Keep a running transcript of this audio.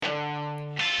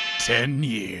10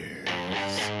 years.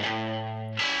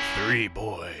 3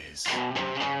 boys.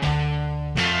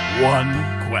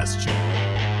 1 question.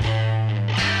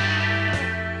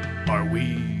 Are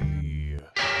we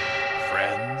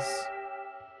friends?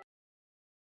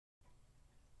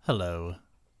 Hello,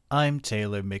 I'm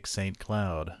Taylor McSt.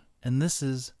 Cloud, and this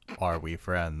is Are We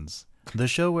Friends? The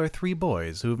show where 3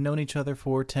 boys who have known each other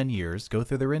for 10 years go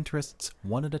through their interests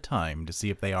one at a time to see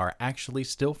if they are actually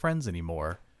still friends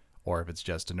anymore, or if it's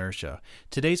just inertia.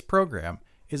 Today's program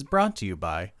is brought to you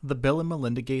by the Bill and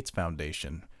Melinda Gates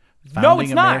Foundation,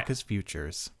 founding America's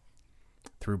futures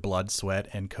through blood, sweat,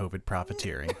 and COVID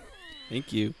profiteering.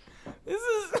 Thank you.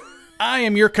 I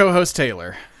am your co-host,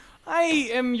 Taylor.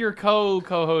 I am your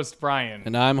co-host, Brian.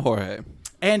 And I'm Jorge.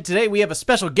 And today we have a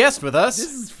special guest with us.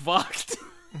 This is fucked.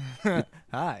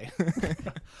 Hi.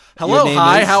 Hello,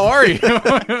 hi, how are you?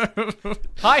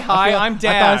 Hi, I'm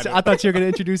Dad. I thought you were going to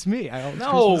introduce me.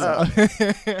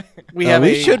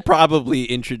 We should probably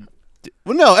introduce...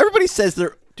 Well, no, everybody says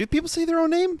their... Do people say their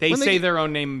own name? They say their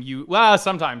own name. Well,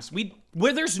 sometimes.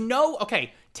 Where there's no...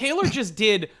 Okay, Taylor just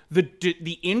did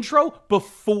the intro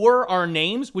before our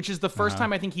names, which is the first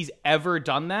time I think he's ever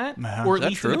done that. Or at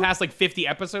least in the past, 50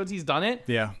 episodes he's done it.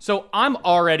 Yeah. So I'm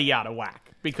already out of whack.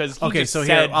 Because he just so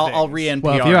said here, I'll re-NPR.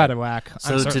 Well, if you're out of whack,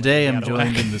 So today I'm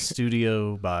joined in the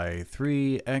studio by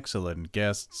 3 excellent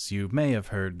guests. You may have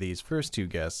heard these first 2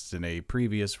 guests in a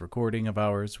previous recording of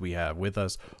ours. We have with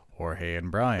us Jorge and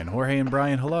Brian. Jorge and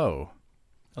Brian, hello.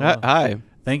 Hi.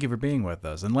 Thank you for being with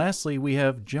us. And lastly, we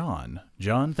have John.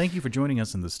 John, thank you for joining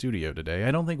us in the studio today. I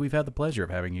don't think we've had the pleasure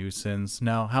of having you since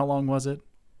now. How long was it?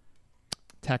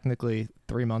 Technically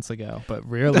 3 months ago, but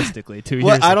realistically 2 years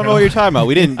Well, ago. I don't know what you're talking about.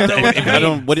 We didn't... I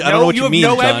don't know what you mean,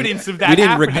 no John. evidence of that We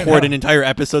didn't happening. record an entire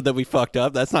episode that we fucked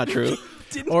up. That's not true.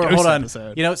 Or hold on,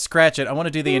 episode. scratch it. I want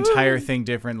to do the entire thing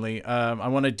differently. I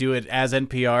want to do it as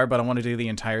NPR, but I want to do the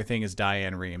entire thing as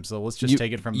Diane Rehm. So let's just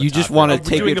take it from the top. You just want to We're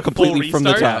take doing it a full completely from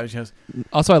the restart? top. just,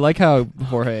 Also, I like how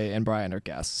Jorge and Brian are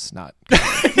guests, not...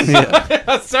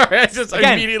 sorry, I just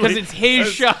Again, immediately because it's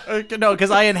his show. No,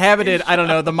 because I inhabited, I don't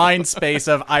know, the mind space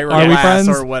of Ira Are we Glass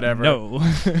friends? or whatever. No.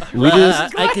 We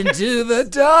just... I can do the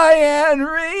Diane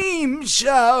Rehm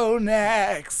show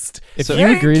next. If So-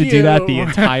 you agree to Thank do that you. the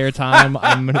entire time,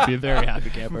 I'm going to be a very happy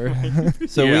camper.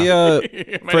 So Yeah.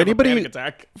 we... Might For have a panic anybody...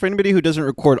 attack. For anybody who doesn't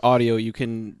record audio, you're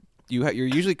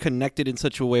usually connected in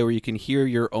such a way where you can hear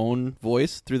your own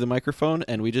voice through the microphone,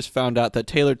 and we just found out that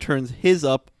Taylor turns his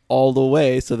up all the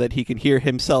way so that he can hear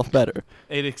himself better.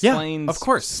 It explains of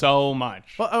course. so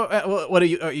much. Well, what are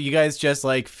you guys just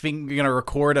like you're going to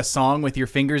record a song with your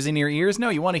fingers in your ears? No,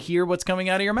 you want to hear what's coming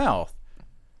out of your mouth.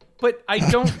 But I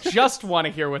don't just want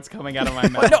to hear what's coming out of my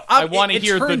mouth. No, I want to it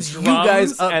hear the turns drums you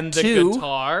guys up and the too.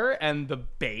 guitar and the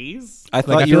bass. I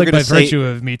thought I you feel were like going by to say... virtue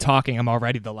of me talking, I'm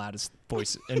already the loudest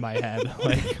voice in my head.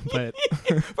 But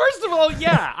First of all,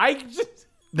 yeah, I just...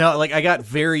 No, I got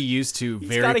very used to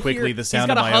very quickly the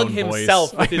sound of my own He's got to hug voice.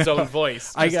 himself with his own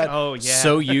voice. I Just, got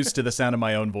so used to the sound of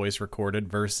my own voice recorded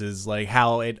versus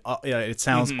how it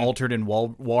sounds altered and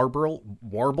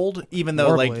warbled, even though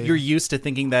Warbly. you're used to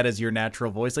thinking that as your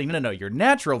natural voice. No, your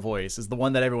natural voice is the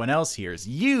one that everyone else hears.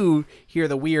 You hear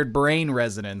the weird brain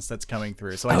resonance that's coming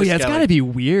through. So it's got to be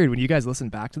weird when you guys listen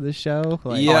back to this show.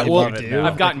 Yeah, well,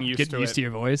 I've gotten used get to used it. to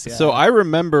your voice. Yeah. So I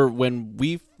remember when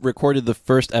we recorded the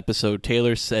first episode,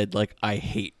 Taylor said, I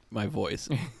hate my voice.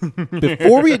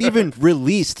 Before we had even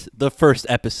released the first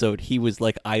episode, he was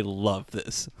like, I love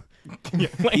this.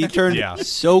 He turned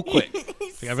so quick.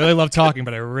 Like, I really love talking,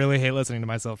 but I really hate listening to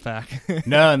myself back.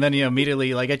 No, and then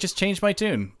immediately I just changed my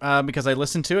tune because I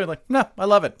listened to it. No, I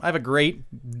love it. I have a great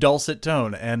dulcet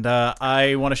tone, and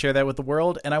I want to share that with the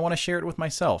world, and I want to share it with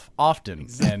myself often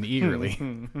and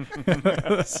eagerly.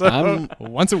 I'm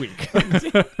Once a week.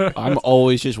 I'm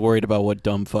always just worried about what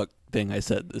dumb fuck thing I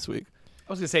said this week.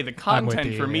 I was going to say, the I'm with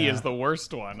content you, for me yeah. is the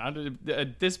worst one.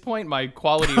 At this point, my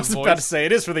quality of I was about to voice... say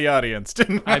it is for the audience.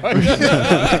 Didn't I?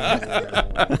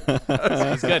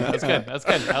 That's good.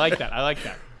 I like that. That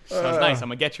was nice. I'm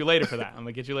going to get you later for that. I'm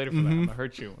going to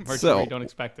hurt you. I'm hurting you where you don't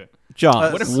expect it.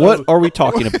 John, what are we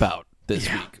talking about this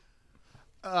week?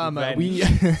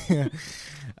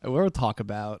 We'll talk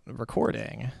about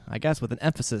recording, I guess, with an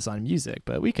emphasis on music,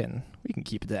 but we can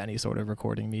keep it to any sort of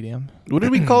recording medium. What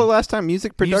did we call it last time?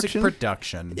 Music production? Music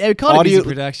production. Yeah, we called it music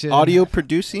production. Audio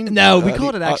producing? No, we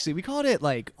called it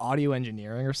like audio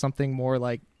engineering or something more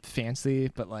like fancy,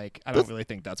 but like I don't really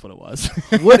think that's what it was.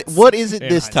 What is it In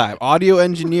this high time? Audio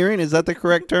engineering? Is that the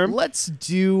correct term? Let's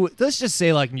just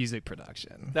say like music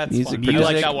production. That's Music fun. I like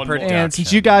production. that one more. And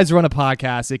since you guys run a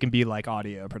podcast, it can be like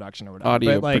audio production or whatever.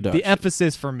 Audio but like production. the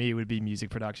emphasis for me would be music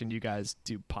production. You guys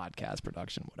do podcast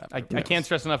production, whatever. I can't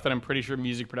stress enough that I'm pretty sure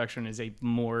music production is a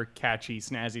more catchy,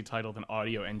 snazzy title than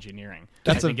audio engineering.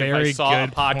 That's I a think if I very saw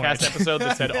good a podcast point. episode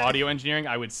that said audio engineering,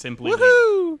 I would simply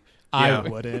leave. I Yeah.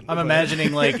 wouldn't. I'm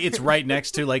imagining like it's right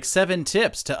next to like 7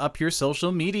 tips to up your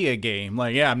social media game.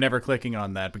 Like, yeah, I'm never clicking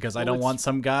on that because I don't want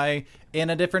some guy in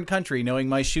a different country knowing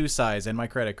my shoe size and my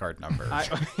credit card number.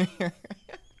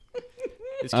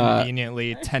 It's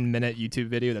conveniently 10-minute YouTube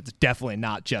video that's definitely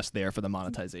not just there for the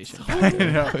monetization.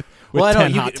 Well, I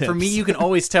 10 don't. hot For me, tips. you can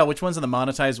always tell which ones are the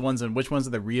monetized ones and which ones are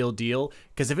the real deal.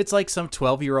 Because if it's like some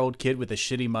 12-year-old kid with a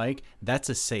shitty mic, that's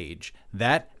a sage.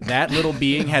 That little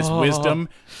being has wisdom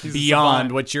beyond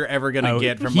savant. what you're ever gonna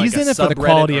get from he's like a in it for the subreddit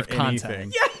quality or of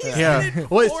content. anything. Yeah.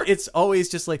 Well, it's always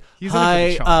just like, He's in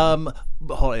it for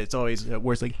the hi, it's always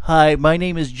where it's like, hi, my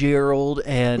name is Gerald,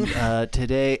 and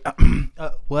today,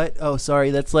 what? Oh,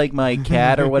 sorry, that's like my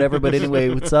cat or whatever. But anyway,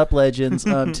 what's up, legends?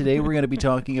 Today we're gonna be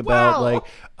talking about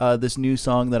like this new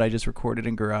song that I just recorded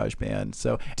in GarageBand.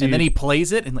 So, and then he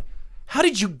plays it and like. How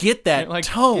did you get that Like,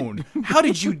 tone? How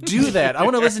did you do that? I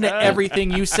want to listen to everything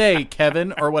you say,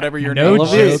 Kevin, or whatever your No name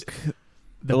was. joke. I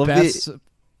The love best.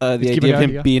 The keep idea it of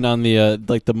him going, being on the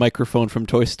like the microphone from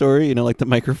Toy Story, you know, like the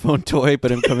microphone toy,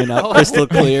 but him coming out crystal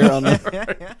clear on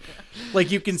the. Like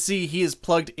you can see he is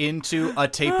plugged into a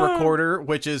tape recorder,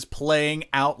 which is playing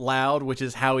out loud, which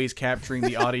is how he's capturing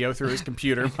the audio through his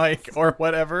computer mic or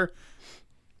whatever.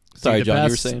 Sorry, the John, you were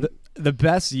best- saying. The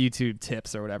best YouTube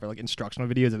tips or whatever, like instructional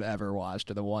videos I've ever watched,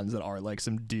 are the ones that are like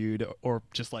some dude or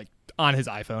just like on his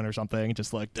iPhone or something,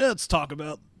 just like, let's talk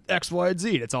about X, Y, and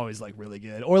Z. It's always like really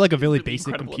good. Or like a really basic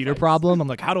incredible computer advice. problem. I'm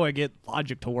like, how do I get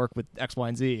Logic to work with X, Y,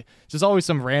 and Z? It's just always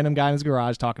some random guy in his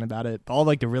garage talking about it. All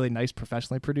like the really nice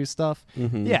professionally produced stuff.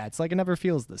 Yeah, it's like it never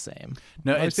feels the same.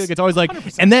 No, I always it's feel like it's always like,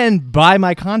 and then buy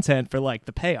my content for like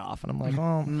the payoff. And I'm like,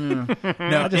 well, no.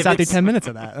 I just sat through 10 minutes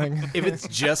of that. Like, If it's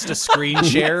just a screen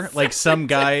share, like some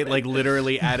guy like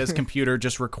literally at his computer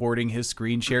just recording his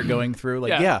screen share going through,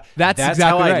 like Yeah. that's how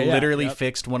exactly I right, yeah. literally Yep.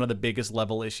 fixed one of the biggest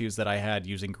level issues that I had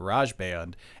using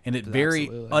GarageBand, and it very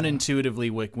Absolutely, yeah.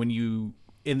 unintuitively when you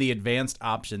in the advanced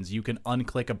options you can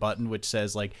unclick a button which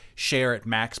says like share at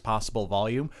max possible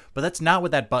volume, but that's not what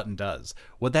that button does.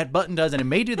 What that button does, and it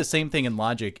may do the same thing in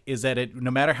Logic, is that it no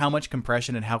matter how much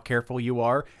compression and how careful you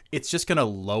are, it's just gonna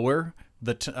lower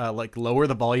lower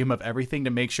the volume of everything to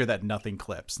make sure that nothing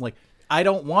clips. Like, I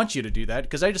don't want you to do that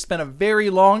because I just spent a very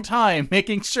long time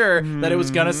making sure that it was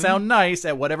going to sound nice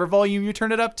at whatever volume you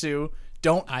turn it up to.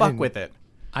 Don't fuck didn't- with it.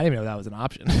 I didn't even know that was an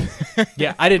option.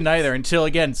 Yeah, I didn't either until,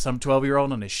 again, some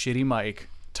 12-year-old on a shitty mic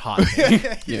taught me.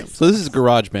 Yeah. So this is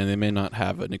GarageBand. They may not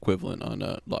have an equivalent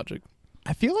on Logic.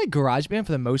 I feel like GarageBand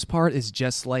for the most part is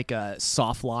just like a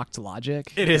soft locked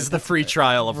Logic. It is the free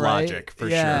trial of right? Logic, for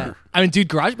Yeah. sure. I mean, dude,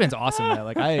 GarageBand's awesome though.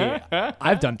 Like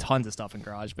I've done tons of stuff in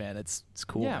GarageBand. It's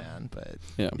cool, Yeah. man. But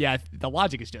Yeah. the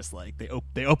Logic is just like they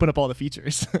open up all the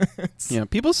features. Yeah,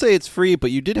 people say it's free,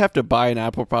 but you did have to buy an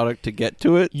Apple product to get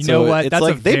to it. You so know what? It's That's a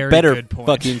like they very better good point.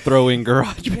 fucking throw in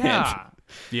GarageBand. Yeah.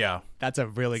 Yeah. That's a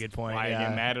really good point. Why I Yeah.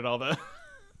 get mad at all the.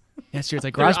 Yeah, sure. It's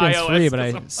like Their GarageBand's iOS free, but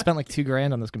I doesn't- spent like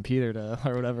 $2,000 on this computer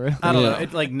or whatever. I don't Yeah. know.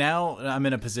 It, like now, I'm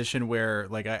in a position where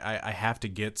like I have to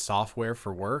get software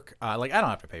for work. Like I don't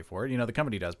have to pay for it. You know, the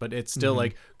company does, but it's still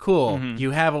like cool.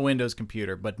 You have a Windows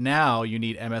computer, but now you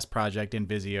need MS Project,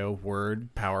 InVisio, Word,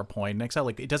 PowerPoint, and Excel.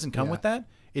 Like it doesn't come with that.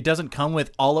 It doesn't come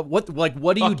with all of what. Like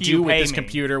what do you Fuck do you, with pay this me.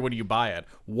 computer when you buy it?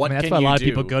 What I mean, that's can why a you lot do? of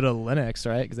people go to Linux,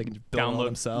 right? Because they can just build it all Download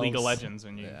themselves. League of Legends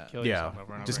and you kill Yeah, yourself over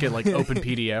and over. just get like Open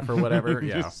PDF or whatever.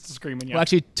 Yeah. Just screaming. Yeah. Well,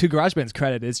 actually, to GarageBand's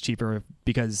credit, it's cheaper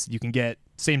because you can get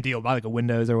same deal buy like a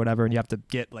Windows or whatever, and you have to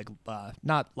get like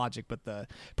not Logic but the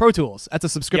Pro Tools. That's a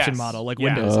subscription Yes. model like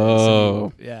Yeah. Windows. Oh. Is.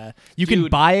 So, yeah, you can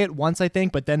Dude. buy it once I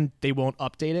think, but then they won't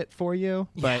update it for you.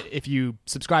 But if you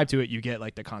subscribe to it, you get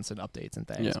like the constant updates and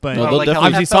things. Yeah. But No, they'll like how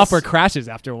obviously, FL software crashes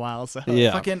after a while. So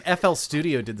Yeah. Fucking FL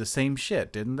Studio did the same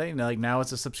shit, didn't they? Like now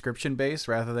it's a subscription base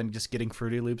rather than just getting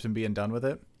Fruity Loops and being done with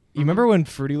it. you remember when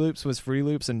Fruity Loops was Fruity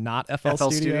Loops and not FL, FL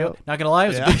Studio. Not gonna lie, it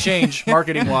was a good change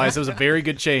marketing wise. It was a very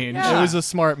good change. It was a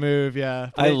smart move. Yeah.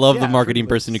 I love the marketing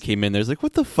person who came in. There's like,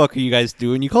 what the fuck are you guys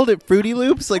doing? You called it Fruity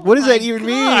Loops? Like, what does that even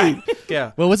mean?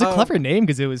 Yeah. Well, it was a clever name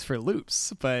because it was for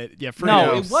loops, but yeah, Fruity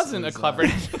no, Loops it wasn't a was, clever.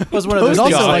 It was one It of was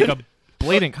those also things like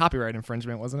blatant copyright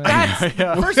infringement, wasn't it?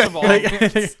 That's, first of all,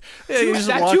 He's just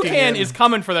that walking toucan in. is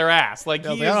coming for their ass. Like,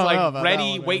 Yeah, he I is don't know like about that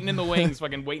ready, one, waiting in the wings,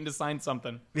 fucking waiting to sign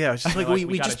something. Yeah, it's just like, Like, we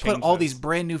we gotta just put change all this. these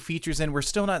brand new features in. We're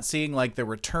still not seeing like the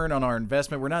return on our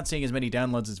investment. We're not seeing as many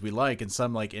downloads as we like. And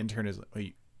some like intern is,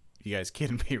 "Wait, you guys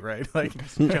kidding me, right? Like,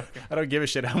 I don't give a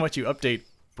shit how much you update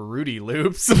Fruity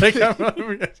Loops. Like,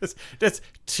 that's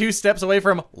 2 steps away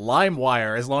from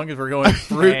LimeWire. As long as we're going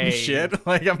fruit and Hey. shit,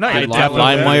 like I'm not I gonna definitely-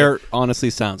 download that. LimeWire honestly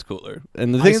sounds cooler.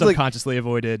 And the I thing is, like, subconsciously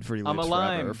avoided Fruity I'm Loops a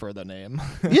forever lime. for the name.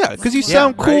 yeah, because you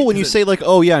sound cool right? when you say like,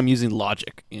 "Oh yeah, I'm using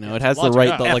Logic." You know, it has Logic, the right,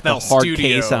 yeah. the, like the FL hard Studio.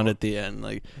 K sound at the end.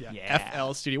 Like, Yeah.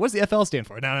 FL Studio. What does the FL stand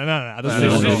for? No. No, Doesn't-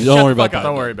 no, no. don't Shut worry the about fuck that. up.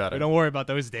 Don't worry about it. Don't worry about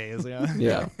those days. Yeah.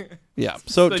 Yeah, yeah.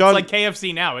 So, It's John, like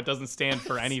KFC now. It doesn't stand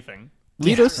for anything.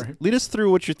 lead us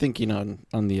through what you're thinking on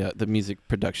the music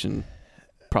production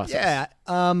process.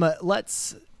 Yeah.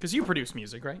 Let's. Because you produce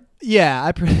music, right? Yeah,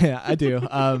 I do.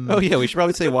 Oh yeah, we should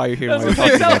probably say why you're here and why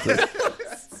you're talking about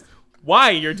this.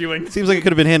 Why you're doing? Seems like it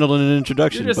could have been handled in an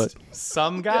introduction, You're just but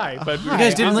some guy. But You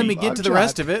guys didn't let me I'm get to the trying.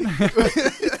 rest of it.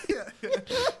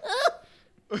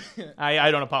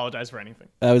 I don't apologize for anything.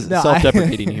 that was No,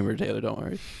 self-deprecating humor, Taylor. Don't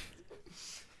worry.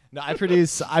 No, I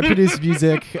produce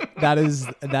music. That is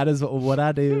what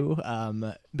I do.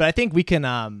 But I think we can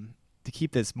to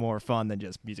keep this more fun than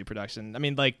just music production. I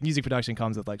mean, like music production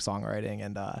comes with like songwriting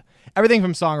and everything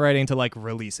from songwriting to like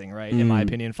releasing, right? In my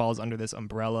opinion, falls under this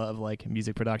umbrella of like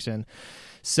music production.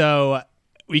 So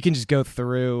we can just go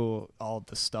through all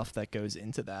the stuff that goes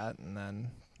into that, and then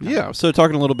Yeah. So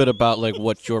talking a little bit about like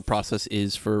what your process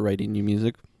is for writing new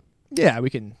music. yeah, we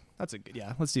can. That's a good.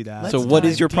 Yeah, let's do that. Let's So what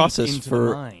dive is your deep process into the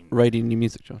for mind. writing new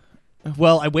music, John?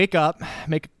 Well, I wake up,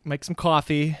 make some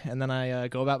coffee, and then I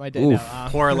go about my day. Oof. Now.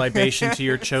 Pour a libation to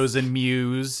your chosen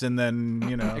muse, and then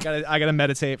I gotta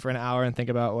meditate for an hour and think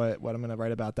about what I'm gonna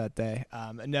write about that day.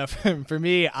 No, for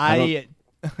me, I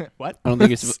what? I don't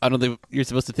think you're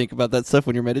supposed to think about that stuff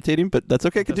when you're meditating, but that's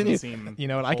okay. Doesn't Continue. seem You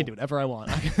know what? I can do whatever I want.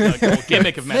 like the whole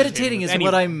gimmick of meditating is Anyway.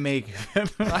 what I make.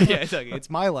 Yeah, it's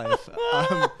my life.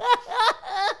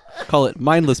 Call it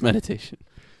mindless meditation.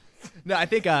 No, I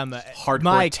think Hardcore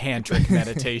my tantric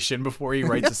meditation before he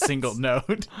writes a single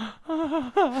note.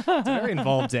 it's a very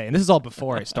involved day, and this is all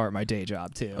before I start my day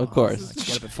job too. Of course. I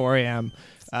get up at 4 a.m.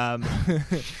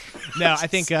 No, I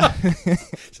think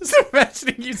Just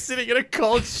imagining you sitting in a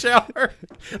cold shower,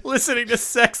 listening to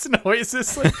sex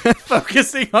noises, like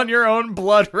focusing on your own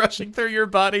blood rushing through your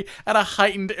body at a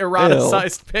heightened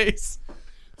eroticized pace.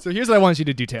 so. Here's what I want you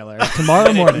to do, Taylor.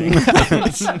 Tomorrow morning,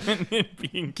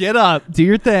 being get up, do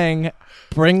your thing,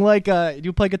 bring like do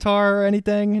you play guitar or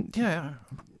anything? Yeah.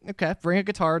 Okay, bring a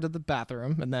guitar to the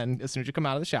bathroom, and then as soon as you come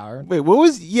out of the shower, Wait, what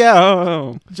was? Yeah.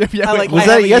 I like- Was I that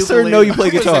have a yes or no? ukulele. You play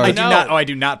guitar? I do No. not. Oh, I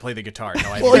do not play the guitar. No,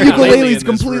 I well, play ukulele is in a this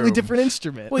completely room. different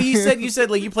instrument. Well, you said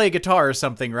like you play a guitar or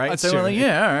something, right? That's so true. we're like,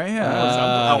 yeah, all right,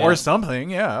 yeah, or something,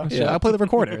 yeah. Shit, I'll play the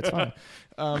recorder. It's fine.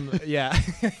 Yeah.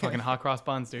 fucking hot cross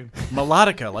buns, dude.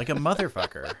 Melodica, like a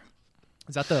motherfucker.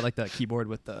 Is that the keyboard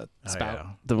with the spout? Oh,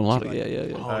 yeah. The melodic. Yeah.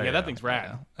 Oh, yeah, yeah. that thing's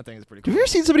rad. I think it's pretty Have cool. you ever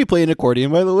seen somebody play an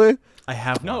accordion? By the way, I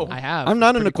have No. one. I have. I'm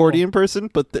not It's an pretty cool. accordion person,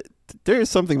 but there is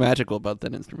something magical about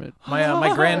that instrument.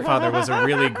 My grandfather was a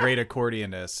really great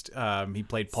accordionist. He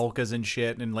played polkas and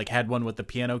shit, and like had one with the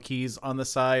piano keys on the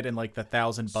side and like the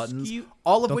 1,000 buttons,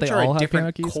 all of Don't which they are all a have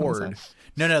different piano keys on the chord. side?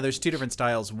 No, there's 2 different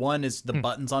styles. One is the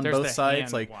buttons on There's both the sides,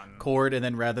 hand like one. chord, and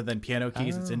then rather than piano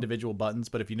keys, Oh. it's individual buttons.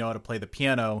 But if you know how to play the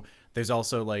piano, there's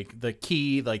also like the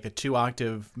key, like the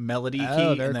 2-octave melody Oh,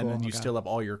 key, very and then cool. you Okay. still have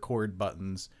all your chord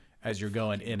buttons as you're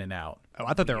going in and out. Oh,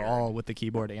 I thought they were all with the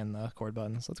keyboard and the chord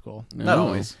buttons. That's cool. Not No.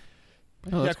 always.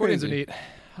 Oh, Yeah, that's accordions crazy. are neat.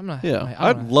 I'm not. Yeah, I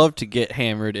I'd don't know. love to get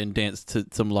hammered and dance to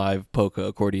some live polka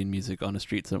accordion music on a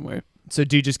street somewhere. So,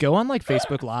 do you just go on like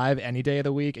Facebook Live any day of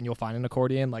the week, and you'll find an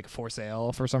accordion like for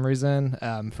sale for some reason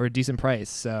for a decent price.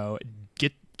 So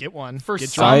get one For get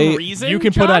some I- reason, You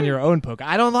can put John? on your own polka.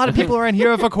 I know a lot of people around here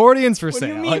have accordions for What do sale.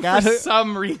 you mean Like, for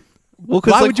some reason? Well,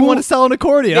 why would you want to sell an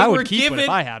accordion? They I were would keep one if given-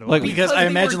 I had one. like- Because Because I they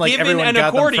imagine were like given everyone an got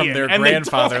them from accordion, their and they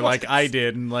grandfather, don't. like I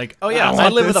did, and like, oh I yeah, want I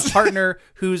live with this. a partner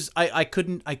who's I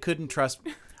couldn't trust.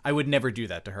 I would never do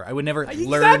that to her. I would never learn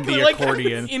Exactly, the like, I would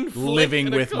accordion inflict living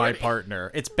an with my accordion.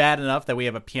 partner. It's bad enough that we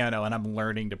have a piano and I'm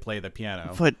learning to play the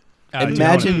piano. But Oh, do you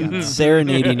imagine know what-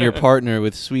 serenading your partner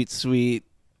with sweet, sweet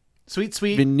Sweet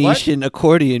Venetian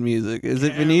accordion music. Is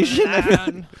it Venetian? What?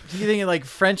 Do you think of like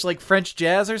French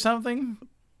jazz or something?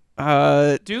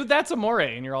 Dude, that's Amore,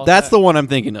 and you're all That's set. the one I'm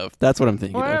thinking of. That's what I'm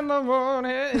thinking When of. the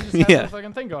morning, it just has Yeah. the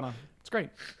fucking thing going on. It's great.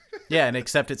 Yeah, and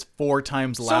except it's 4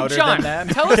 times louder so, John, than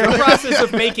that. tell us the process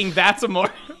of making That's Amore.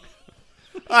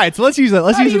 All right, so let's use that.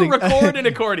 Let's How do use you it. record an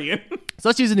accordion? So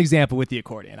let's use an example with the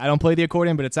accordion. I don't play the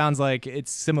accordion, but it sounds like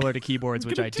it's similar to keyboards,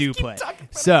 which I do play.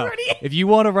 So if you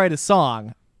want to write a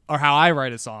song, or how I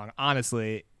write a song,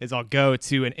 honestly, is I'll go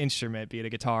to an instrument, be it a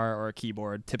guitar or a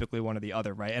keyboard, typically one or the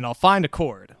other, right? And I'll find a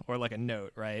chord or like a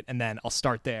note, right? And then I'll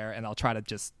start there and I'll try to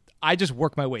just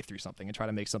work my way through something and try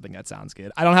to make something that sounds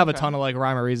good. I don't have a ton of like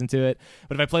rhyme or reason to it,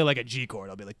 but if I play like a G chord,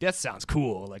 I'll be like, that sounds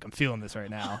cool. Like I'm feeling this right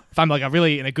now. If I'm like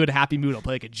really in a good happy mood, I'll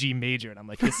play like a G major and I'm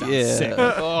like, this sounds sick.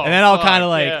 And then I'll kind of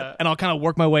like, and I'll kind of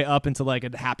work my way up into like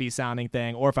a happy sounding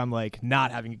thing. Or if I'm like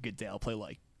not having a good day, I'll play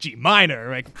like G minor,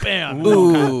 like bam.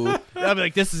 Ooh. I'll be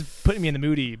like, this is putting me in the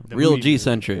moody. Real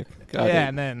G-centric.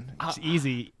 And then it's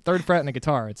easy. Third fret and a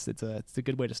guitar. It's a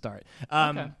good way to start.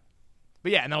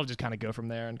 But yeah, and I'll just kind of go from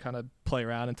there and kind of play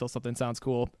around until something sounds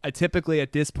cool. I typically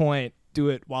at this point do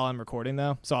it while I'm recording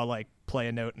though. So I'll like play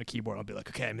a note in a keyboard. I'll be like,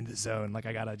 okay, I'm in the zone. Like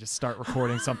I gotta just start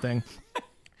recording something.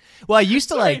 Well, I used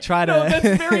to like try to. No,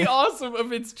 that's very awesome.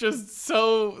 If it's just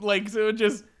so like so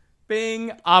just.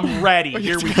 Bing, I'm ready.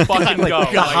 Here we fucking go.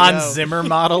 Like a Hans Zimmer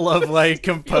model of like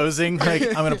composing. Like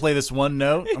I'm gonna play this one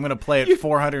note. I'm gonna play it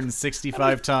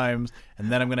 465 times, and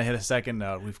then I'm gonna hit a second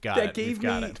note. We've got it.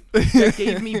 That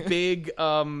gave me big.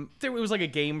 It was like a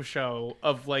game show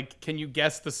of like, can you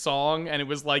guess the song? And it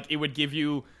was like it would give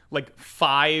you like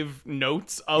 5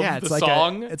 notes of the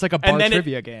song. It's like a bar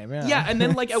trivia game. Yeah, and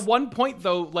then like at one point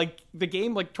though, like the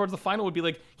game like towards the final would be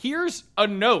like, here's a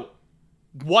note.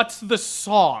 What's the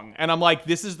song? And I'm like,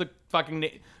 this is the fucking...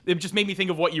 It just made me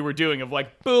think of what you were doing of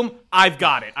like, boom, I've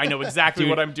got it. I know exactly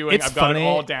what I'm doing. I've got it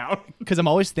all down. Because I'm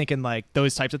always thinking like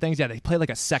those types of things. Yeah, they play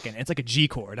like a second. It's like a G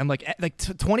chord. I'm like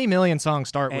 20 million songs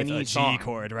start with a G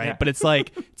chord, right? Yeah. But it's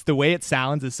like, it's the way it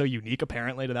sounds is so unique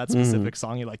apparently to that specific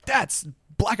song. You're like, that's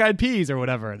Black Eyed Peas or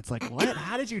whatever. And it's like, what?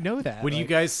 How did you know that? When you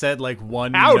guys said like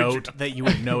one note that you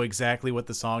would know exactly what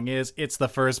the song is, it's the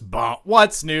first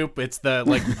what Snoop. It's the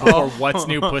like or What's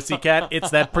New Pussycat. It's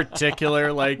that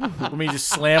particular like let me just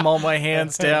slam all my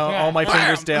hands down, all my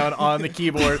fingers down on the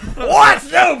keyboard.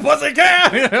 What's New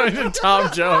Pussycat?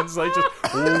 Tom Jones like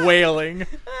just wailing.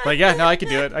 Like yeah, no, I can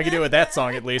do it. I can do it with that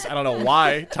song at least. I don't know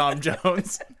why Tom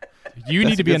Jones. You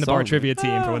need to be in the bar trivia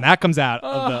team for when that comes out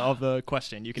of the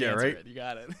question. You can answer it. You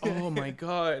got it. Oh my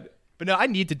god. But no, I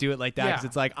need to do it like that because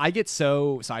it's like I get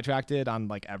so sidetracked on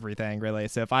like everything really.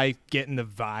 So if I get in the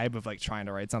vibe of like trying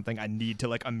to write something, I need to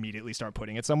like immediately start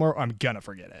putting it somewhere or I'm gonna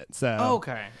forget it. So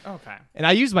okay. And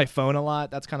I use my phone a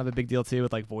lot. That's kind of a big deal too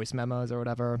with like voice memos or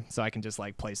whatever. So I can just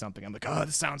like play something. I'm like, oh,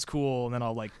 this sounds cool, and then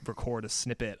I'll like record a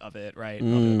snippet of it. Right.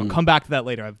 I'll come back to that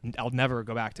later. I'll never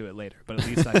go back to it later, but at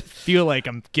least I feel like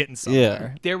I'm getting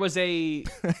somewhere. Yeah. There was I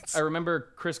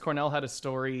remember Chris Cornell had a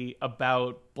story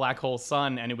about Black Hole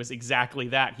Sun, and it was exactly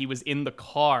that. He was in the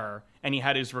car and he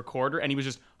had his recorder and he was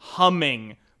just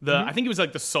humming I think it was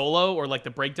like the solo or like the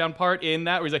breakdown part in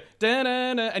that where he's like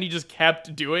da-na-na, and he just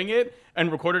kept doing it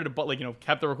and recorded it, but like, you know,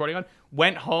 kept the recording on,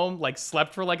 went home, like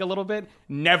slept for like a little bit,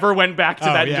 never went back to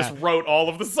that and just wrote all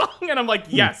of the song. And I'm like,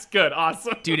 yes, good,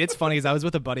 awesome. Dude, it's funny because I was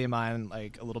with a buddy of mine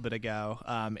like a little bit ago,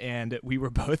 and we were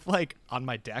both like on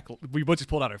my deck. We both just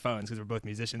pulled out our phones because we're both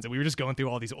musicians, and we were just going through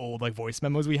all these old like voice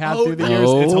memos we had through the years.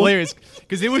 It's hilarious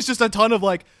because it was just a ton of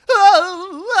like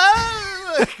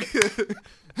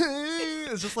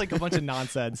it's just like a bunch of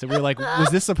nonsense, and we were like, was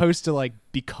this supposed to like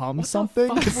become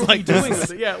something? It's like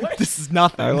this is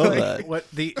nothing. I love like, that. What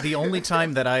the only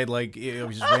time that I like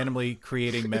was just randomly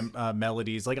creating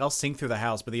melodies, like I'll sing through the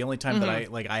house, but the only time that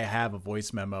I have a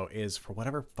voice memo is for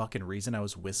whatever fucking reason I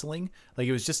was whistling. Like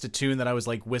it was just a tune that I was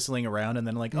like whistling around, and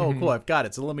then like, oh cool, I've got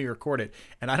it, so let me record it.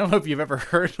 And I don't know if you've ever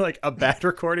heard like a bad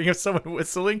recording of someone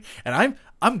whistling, and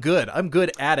I'm good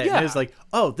at it. And it's like,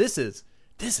 oh, this is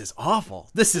awful.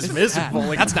 This is miserable.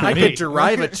 Like I could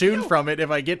derive a tune from it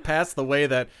if I get past the way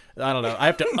that, I don't know, I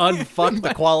have to unfuck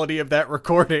the quality of that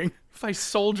recording. If I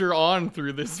soldier on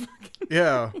through this.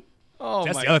 Yeah. Oh,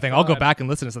 that's the other thing. I'll go back and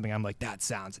listen to something. I'm like, that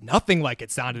sounds nothing like it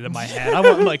sounded in my head. I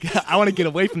want to get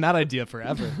away from that idea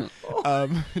forever.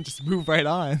 Just move right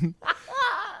on.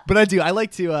 But I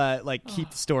like to keep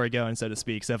the story going, so to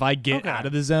speak. So if I get out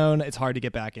of the zone, it's hard to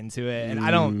get back into it. And I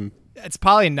don't. It's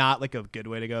probably not like a good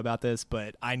way to go about this,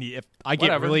 but if I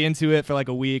get really into it for like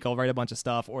a week, I'll write a bunch of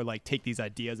stuff or like take these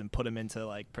ideas and put them into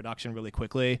like production really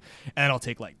quickly, and then I'll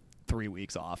take like 3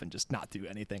 weeks off and just not do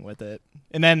anything with it.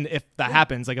 And then if that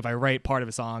happens, like if I write part of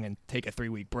a song and take a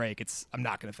 3-week break, I'm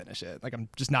not going to finish it. Like I'm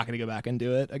just not going to go back and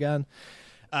do it again.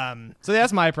 So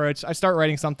that's my approach. I start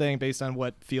writing something based on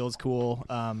what feels cool.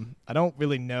 I don't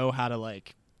really know how to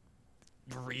like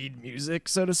read music,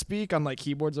 so to speak, on like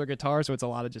keyboards or guitar. So it's a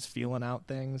lot of just feeling out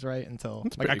things, right? Until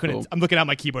That's like I pretty couldn't. cool. I'm looking at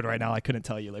my keyboard right now. I couldn't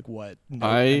tell you like what note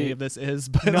any of this is.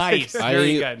 But Nice. like,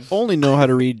 Very I good. only know how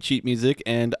to read sheet music,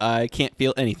 and I can't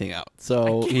feel anything out.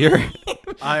 So you're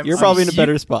probably in a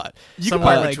better spot. you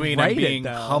somewhere could, like, between I'm write it, being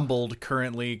though. humbled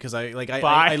currently because I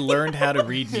Bye. learned how to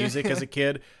read music as a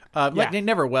kid. Like Yeah.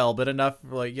 never well, but enough,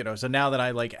 like, you know. So now that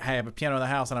I like have a piano in the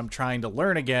house and I'm trying to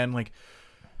learn again, like,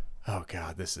 oh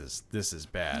god, this is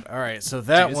bad. All right, so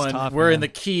that Dude, it's one tough, we're in man. the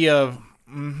key of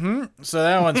so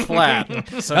that one's flat.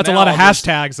 So That's a now lot of I'll just-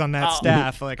 hashtags on that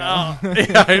staff. Like, Yeah,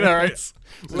 I know, right?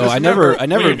 Oh, I never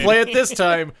Wait, play it this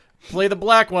time. Play the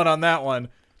black one on that one.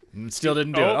 Still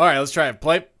didn't do it. All right, let's try it.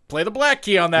 Play the black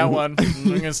key on that one.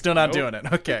 I'm still not doing it.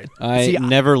 Okay. I See,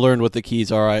 never learned what the keys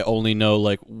are. I only know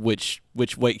like which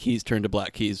white keys turn to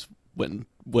black keys when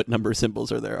what number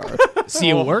symbols are there are. see,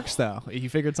 it works though. You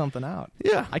figured something out.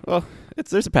 Yeah, well,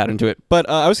 there's a pattern to it. But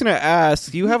I was going to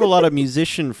ask, you have a lot of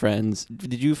musician friends.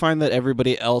 Did you find that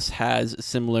everybody else has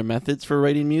similar methods for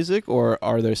writing music, or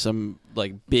are there some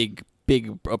like big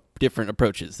different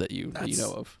approaches that you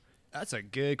know of? That's a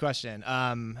good question.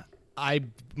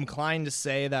 I'm inclined to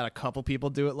say that a couple people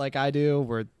do it like I do,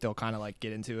 where they'll kind of like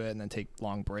get into it and then take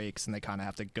long breaks, and they kind of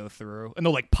have to go through, and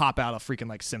they'll like pop out a freaking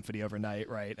like symphony overnight,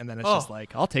 right? And then it's just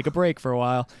like, I'll take a break for a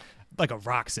while, like a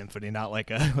rock symphony, not like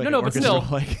a like an no, but orchestra. still.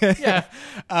 Like, Yeah.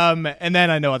 And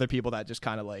then I know other people that just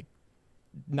kind of like,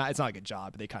 it's not like a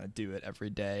job, but they kind of do it every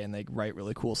day, and they write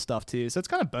really cool stuff too. So it's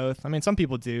kind of both. I mean, some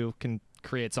people can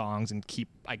create songs and keep,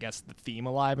 I guess, the theme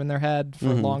alive in their head for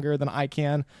longer than I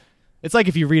can. It's like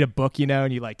if you read a book, you know,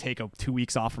 and you like take 2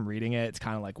 weeks off from reading it. It's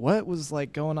kind of like, what was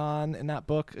like going on in that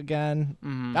book again?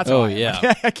 That's Oh, how I am. yeah.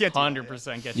 Like, I can't. Do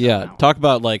 100% get Yeah, that now. talk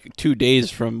about like 2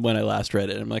 days from when I last read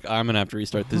it. I'm like, I'm gonna have to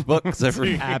restart this book because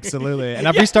Absolutely. And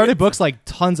I've restarted books like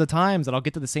tons of times, and I'll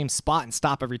get to the same spot and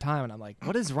stop every time. And I'm like,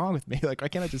 what is wrong with me? Like, why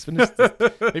can't I just finish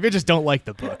this? Maybe I just don't like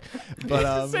the book.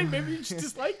 But Say maybe you just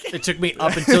dislike it. It took me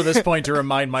up until this point to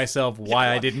remind myself why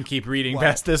I didn't keep reading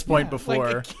past this point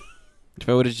before. if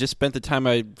I would have just spent the time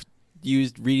I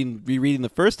used rereading the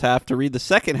first half to read the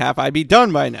second half, I'd be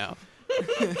done by now.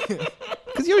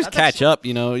 Because you always catch up,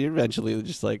 you know. You're eventually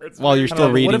just like, while you're I don't still know,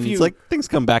 what reading, if you- it's like things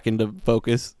come back into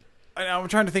focus. I'm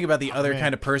trying to think about the other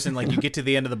kind of person. Like, you get to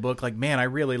the end of the book, like, man, I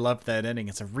really loved that ending.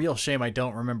 It's a real shame I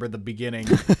don't remember the beginning.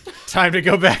 Time to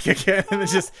go back again and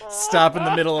just stop in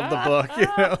the middle of the book. You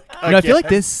know, You know, I feel like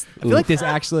this. I feel like this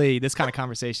actually, this kind of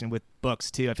conversation with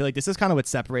books too. I feel like this is kind of what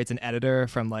separates an editor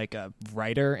from like a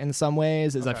writer in some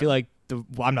ways. Is I feel like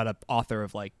I'm not an author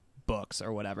of like books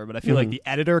or whatever, but I feel like the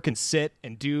editor can sit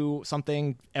and do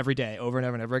something every day, over and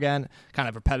over and over again, kind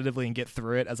of repetitively, and get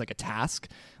through it as like a task.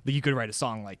 Like you could write a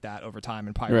song like that over time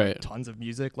and probably write tons of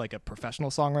music, like a professional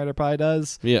songwriter probably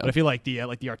does. Yeah. But I feel like the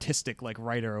artistic like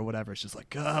writer or whatever, it's just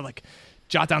like like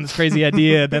jot down this crazy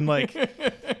idea, then like.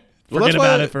 Well, Forget that's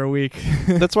about why- it for a week.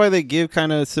 That's why they give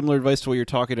kind of similar advice to what you're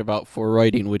talking about for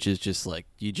writing, which is just like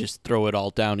you just throw it all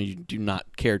down and you do not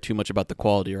care too much about the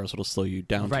quality, or else it'll slow you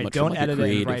down too Right, much. don't from, like, a edit it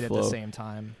and creative write flow. at the same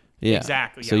time. Yeah,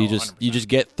 Exactly, So yeah, you just 100%.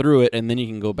 get through it, and then you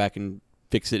can go back and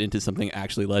fix it into something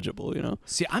actually legible. You know.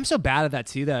 See, I'm so bad at that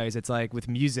too, though. Is it's like with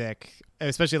music,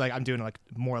 especially like I'm doing like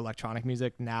more electronic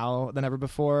music now than ever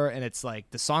before, and it's like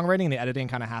the songwriting and the editing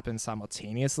kind of happens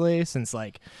simultaneously. Since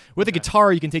like with a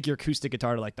guitar, you can take your acoustic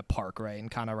guitar to like the park, right, and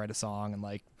kind of write a song and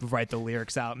like write the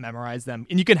lyrics out, memorize them,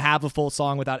 and you can have a full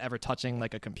song without ever touching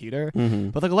like a computer.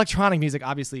 But like electronic music,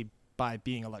 obviously, by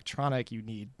being electronic, you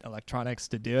need electronics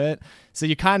to do it. So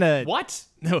you kind of What?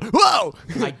 Whoa!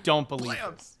 I don't believe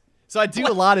this. So I do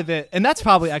a lot of it, and that's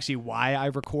probably actually why I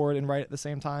record and write at the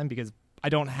same time, because I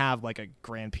don't have like a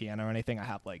grand piano or anything. I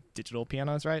have like digital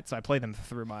pianos, right? So I play them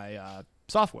through my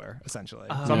software, essentially.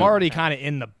 So I'm already kind of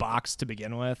in the box to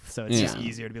begin with, so it's just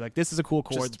easier to be like, this is a cool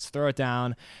chord, let's throw it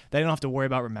down. Then I don't have to worry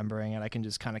about remembering it. I can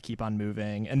just kind of keep on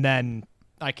moving, and then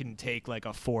I can take like a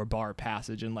 4-bar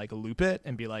passage and like loop it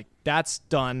and be like, that's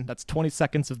done. That's 20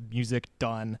 seconds of music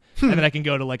done. And then I can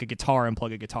go to like a guitar and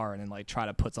plug a guitar in and like try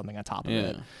to put something on top of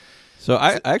it. So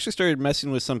I actually started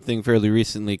messing with something fairly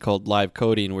recently called live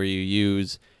coding, where you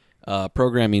use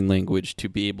programming language to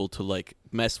be able to like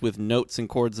mess with notes and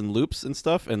chords and loops and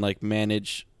stuff, and like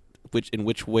manage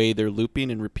which way they're looping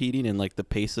and repeating and like the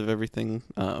pace of everything.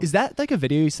 Is that like a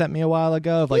video you sent me a while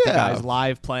ago of like the Yeah. guys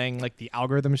live playing like the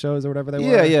algorithm shows or whatever they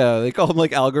Yeah, were? yeah. They call them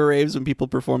like algo raves when people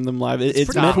perform them live. It's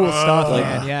Pretty meant, cool stuff, like,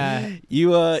 man.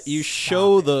 Yeah. You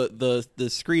show the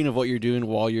screen of what you're doing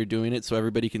while you're doing it, so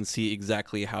everybody can see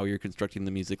exactly how you're constructing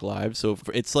the music live. So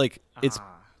it's like it's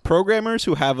programmers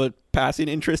who have a passing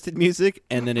interest in music,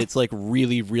 and then it's like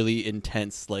really, really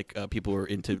intense. Like people are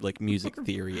into like music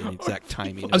theory and exact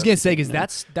timing. I was gonna say because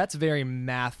that's very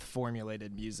math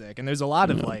formulated music, and there's a lot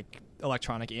of like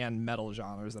electronic and metal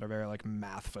genres that are very like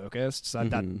math focused. So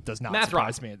that does not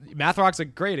surprise me. Math rock's a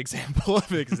great example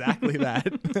of exactly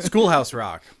that. Schoolhouse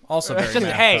Rock, also very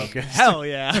math focused. Hell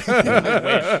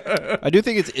yeah. I do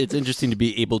think it's interesting to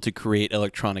be able to create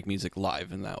electronic music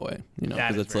live in that way, you know,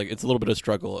 because it's like it's a little bit of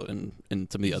struggle in some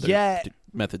of the other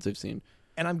methods I've seen.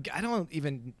 And I don't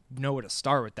even know where to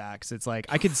start with that because it's like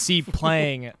I could see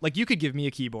playing like you could give me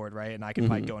a keyboard, right, and I could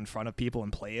like go in front of people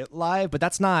and play it live, but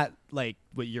that's not like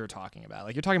what you're talking about.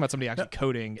 Like you're talking about somebody actually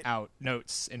coding out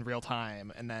notes in real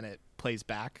time and then it plays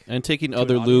back and taking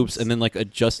other loops and then like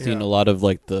adjusting a lot of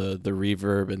like the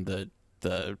reverb and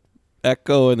the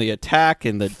echo and the attack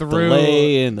and the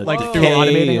delay and the like decay through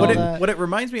automating what it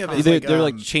reminds me of is they're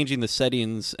like changing the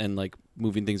settings and like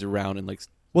moving things around and like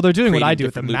well, they're doing what I do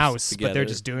with the loops mouse, together. but they're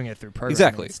just doing it through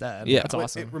programming instead. Yeah, that's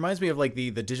awesome. It reminds me of like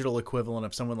the digital equivalent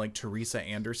of someone like Teresa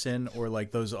Anderson or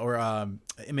like those or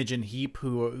Imogen Heap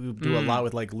who do a lot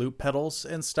with like loop pedals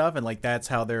and stuff, and like that's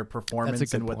how their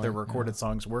performance and what their recorded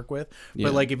songs work with. Yeah.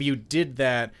 But like if you did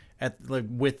that at like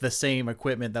with the same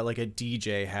equipment that like a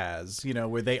DJ has, you know,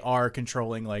 where they are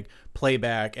controlling like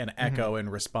playback and echo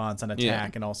and response and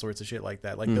attack and all sorts of shit like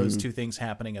that, like those two things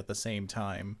happening at the same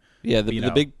time. Yeah,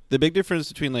 the big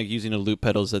difference between like using a loop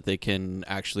pedal is that they can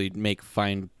actually make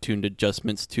fine-tuned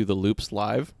adjustments to the loops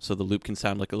live, so the loop can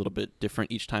sound like a little bit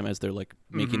different each time as they're like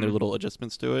making their little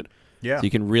adjustments to it. Yeah, so you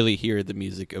can really hear the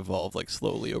music evolve like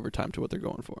slowly over time to what they're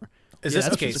going for. Is this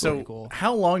okay? So cool.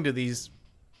 How long do these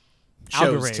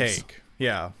shows take?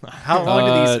 Yeah. How long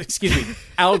do these, excuse me,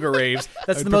 Algoraves,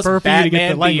 that's the most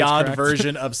Batman Beyond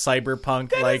version of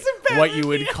cyberpunk, like what you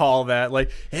would call that. Like,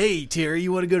 hey, Terry,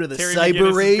 you want to go to the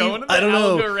cyber rave? I don't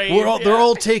know. They're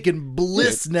all taking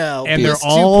bliss now. And they're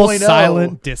all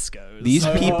silent discos. These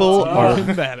people are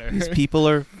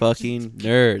fucking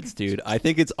nerds, dude. I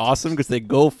think it's awesome because they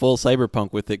go full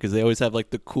cyberpunk with it because they always have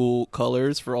like the cool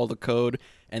colors for all the code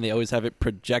and they always have it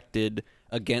projected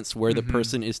against where the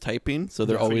person is typing, so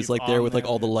they're always like there with like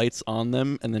all the lights on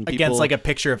them, and then people, against like a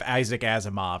picture of Isaac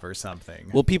Asimov or something.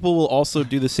 Well, people will also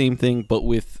do the same thing, but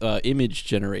with image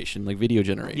generation, like video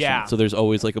generation. Yeah. So there's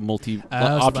always like a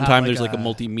oftentimes there's like a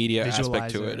multimedia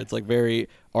aspect to it. It's like very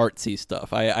artsy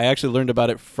stuff. I actually learned about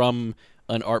it from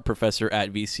an art professor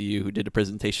at VCU who did a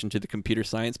presentation to the computer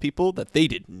science people that they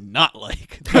did not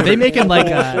like. Are they making like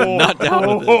not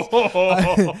down with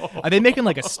this? Are they making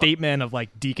like a statement of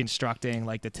like deconstructing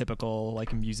like the typical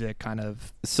like music kind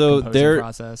of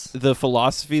process? The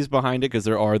philosophies behind it, because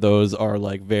there are those are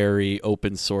like very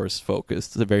open source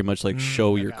focused. They're very much like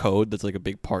show your code. That's like a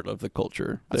big part of the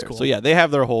culture there. Cool. So yeah, they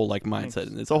have their whole like mindset,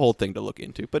 and it's a whole thing to look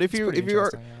into. But if you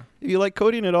like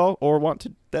coding at all or want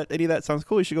to any of that sounds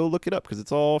cool, you should go look it up because it's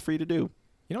all free to do.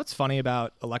 You know what's funny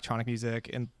about electronic music,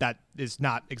 and that is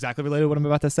not exactly related to what I'm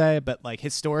about to say, but like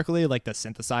historically, like the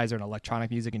synthesizer and electronic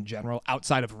music in general,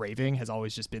 outside of raving, has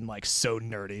always just been like so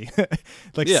nerdy.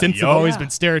 Synths have always been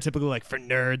stereotypically like for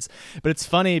nerds. But it's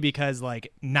funny because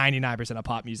like 99% of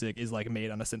pop music is like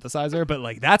made on a synthesizer, but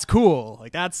like that's cool.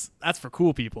 Like that's for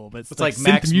cool people. But it's like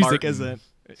Max synth music Martin. isn't.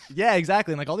 Yeah,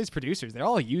 exactly. And like all these producers, they're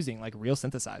all using like real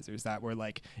synthesizers that were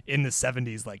like in the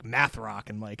 70s, like math rock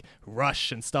and like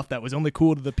Rush and stuff that was only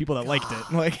cool to the people that liked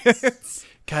it. Like,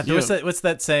 God, what's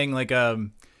that saying? Like,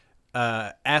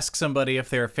 ask somebody if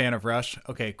they're a fan of Rush.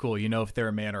 Okay, cool. You know if they're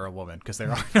a man or a woman because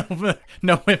there are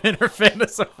no women are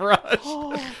fans of Rush.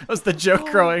 That was the joke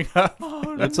growing up.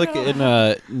 That's like in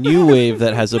new wave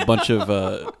that has a bunch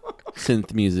of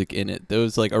synth music in it.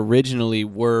 Those like originally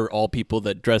were all people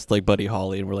that dressed like Buddy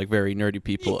Holly and were like very nerdy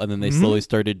people, and then they slowly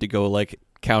started to go like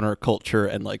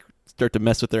counterculture and like start to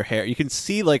mess with their hair. You can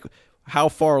see like how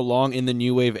far along in the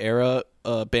new wave era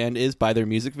a band is by their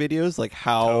music videos, like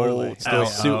how still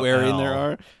suit wearing there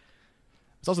are.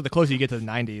 It's also the closer you get to the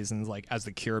 90s, and like as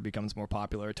The Cure becomes more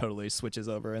popular, it totally switches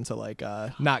over into like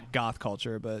not goth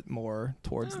culture, but more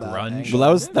towards that grunge.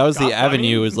 Well, that was the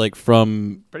avenue, is like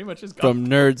from pretty much is goth. From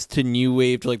nerds to new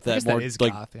wave to like that more like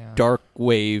goth, dark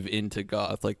wave into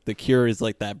goth. Like The Cure is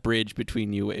like that bridge between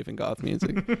new wave and goth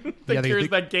music. The Cure is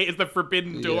that gate, is the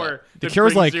forbidden door. The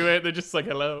Cure's like you it, they're just like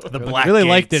hello. The black really gates.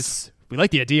 like this. We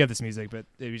like the idea of this music, but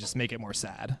we just make it more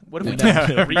sad. What if we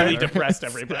just really depressed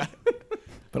everybody?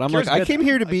 But I'm like, I came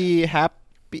here to be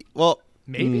happy. Well,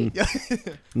 maybe.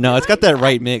 No, it's got that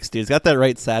right mix, dude. It's got that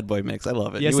right sad boy mix. I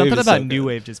love it. Yeah, something about new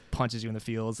wave just punches you in the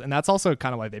feels, and that's also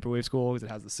kind of why vaporwave's cool, because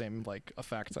it has the same like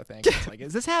effects. I think. It's like,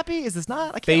 is this happy? Is this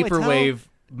not? I can't Vaporwave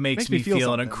makes me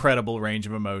feel an incredible range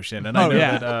of emotion. And I know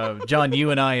yeah. that, John,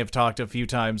 you and I have talked a few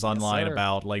times online sir.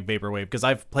 about like vaporwave, because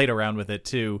I've played around with it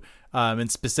too.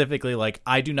 And specifically, like,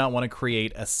 I do not want to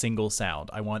create a single sound.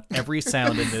 I want every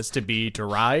sound in this to be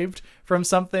derived from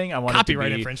something. I want Copyright it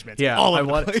to be infringements. Yeah, all I over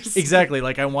the want place. exactly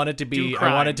like I want it to be. Do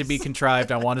I want it to be crimes.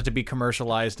 contrived. I want it to be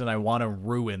commercialized, and I want to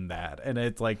ruin that. And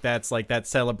it's like that's like that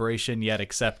celebration yet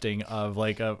accepting of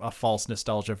like a false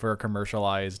nostalgia for a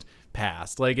commercialized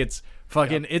past. Like it's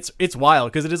fucking it's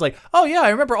wild, because it is like, oh yeah, I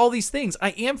remember all these things. I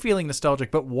am feeling nostalgic,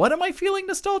 but what am I feeling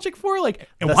nostalgic for? Like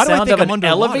And the why do I sound think of I'm an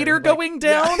underwater? elevator Like, going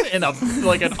down in a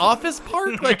like an office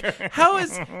park. Like how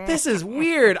is this is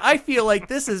weird. I feel like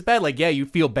this is bad. Like yeah, you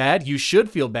feel bad. You should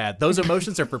feel bad. Those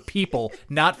emotions are for people,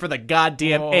 not for the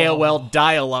goddamn AOL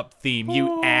dial-up theme.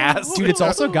 You ass. Dude, it's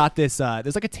also got this.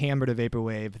 There's like a timbre to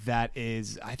vaporwave that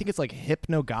is, I think it's like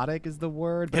hypnagogic is the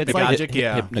word, but it's like Hypnagogic,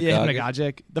 yeah.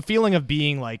 hypnagogic. The feeling of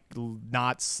being like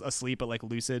not asleep but like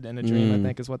lucid in a dream, I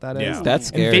think is what that is. Yeah. That's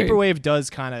And scary. vaporwave does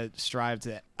kind of strive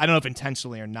to, I don't know if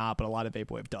intentionally or not, but a lot of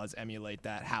vaporwave does emulate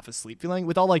that half asleep feeling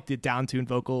with all like the downtuned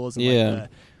vocals and Yeah. like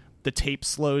the tape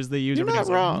slows they use. You're not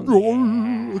Everything's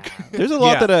wrong. like, There's a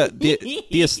lot Yeah. that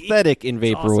the aesthetic in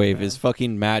awesome, vaporwave man. is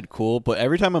fucking mad cool, but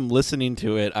every time I'm listening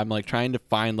to it, I'm like trying to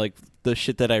find like the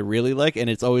shit that I really like, and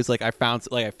it's always like I found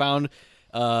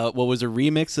what was a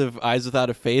remix of Eyes Without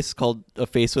a Face called A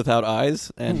Face Without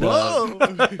Eyes, and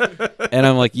and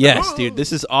I'm like, yes, dude,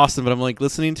 this is awesome. But I'm like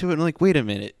listening to it, and I'm like, wait a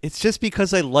minute, it's just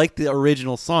because I like the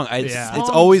original song. Yeah. It's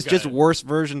always just worse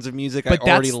versions of music But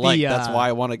I already that's like. the, That's why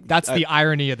I want to. That's the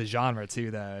irony of the genre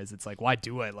too, though. Is it's like, why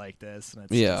do I like this? And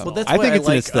it's yeah. just Well, that's I why think I it's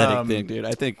an like, aesthetic thing, dude.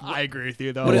 I think I agree with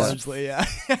you though. What is- Largely, yeah.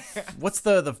 What's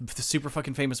the super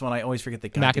fucking famous one? I always forget the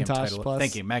goddamn Macintosh title. Plus?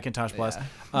 Thank you, Macintosh Plus.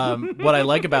 What I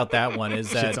like about that one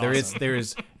is that Shit's there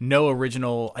is no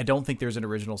original. I don't think there's an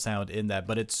original sound in that,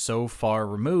 but it's so far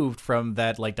removed from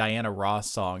that like Diana Ross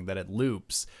song that it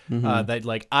loops. That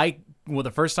like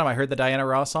the first time I heard the Diana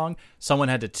Ross song, someone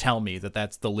had to tell me that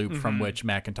that's the loop from which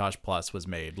Macintosh Plus was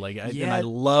made. Like, and I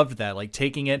loved that. Like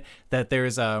taking it that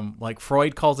there's like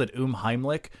Freud calls it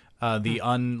Heimlich,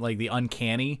 the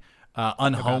uncanny.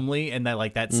 Unhomely, and that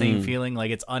like that same feeling,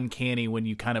 like it's uncanny when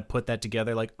you kind of put that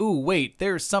together, like, ooh, wait,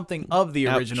 there's something of the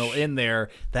original in there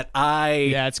that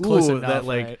it's close enough, that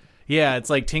like right? yeah, it's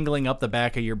like tingling up the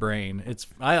back of your brain. It's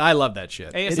I love that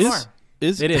shit. ASMR.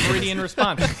 is It is. Meridian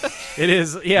response. It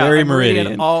is. Yeah, Very I'm reading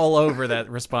Meridian. all over that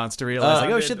response to realize like,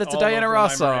 oh shit, that's a All Diana over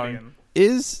Ross my song. meridian.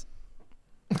 is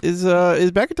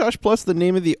Macintosh Plus the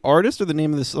name of the artist or the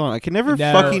name of the song? I can never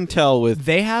No. fucking tell with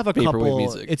They have a vaporwave couple.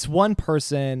 music. It's one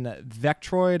person.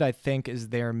 Vectroid, I think, is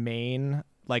their main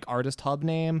like artist hub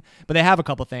name, but they have a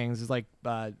couple things. It's like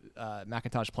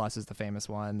Macintosh Plus is the famous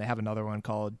one. They have another one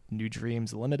called New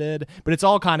Dreams Limited, but it's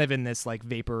all kind of in this like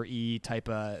vapor-y type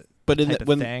of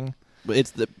thing.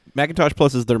 it's the Macintosh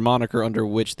Plus is their moniker under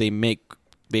which they make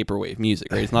vaporwave music,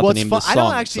 right? It's not Well, the it's name of the fun- I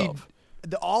song don't actually. itself.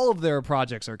 All of their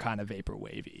projects are kind of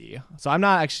vaporwavy, so I'm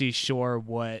not actually sure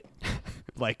what.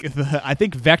 Like, I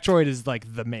think Vectroid is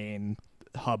like the main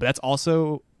hub. That's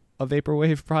also a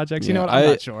vaporwave project. You know Yeah, what? I'm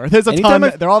not sure. There's a anytime ton.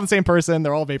 I've- They're all the same person.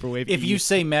 They're all vaporwave. If you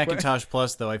say Macintosh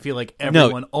Plus, though, I feel like No.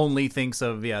 everyone only thinks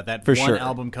of that For one sure.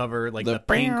 album cover, like The the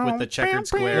pink with the checkered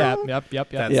square. Yep.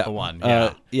 That's the one.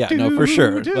 Yeah. No, for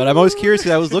sure. But I'm always curious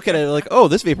because I was looking at it like, oh,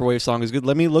 this vaporwave song is good.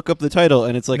 Let me look up the title,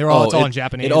 and it's like, it's all in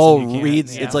Japanese, It all and you can't-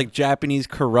 reads. yeah. It's like Japanese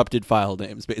corrupted file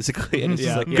names, basically, and it's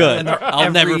just Yeah. like, Yeah. good. And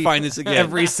I'll never find this again.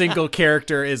 Every single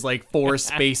character is like 4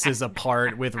 spaces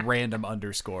apart with random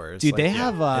underscores. Dude, Like, they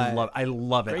yeah, have, I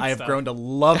love it. Great I have stuff. grown to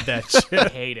love that shit. I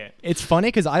hate it. It's funny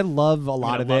because I love a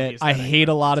lot I of love it. the I aesthetic, hate a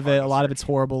but lot it's of hard it. to A lot of search. it's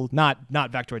horrible. Not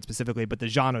Vectroid specifically, but the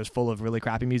genre is full of really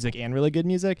crappy music and really good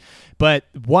music. But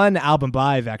one album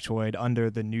by Vectroid under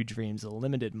the New Dreams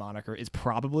Limited moniker is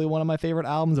probably one of my favorite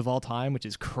albums of all time, which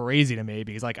is crazy to me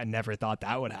because like I never thought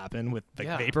that would happen with like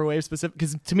Yeah. vaporwave specific.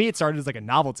 Because to me it started as like a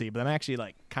novelty, but then I actually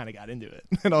like kind of got into it,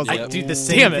 and I was like, Dude, the damn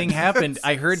same it. thing happened.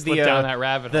 I heard Slip the down that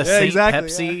rabbit the hole. Saint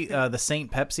exactly, Pepsi, the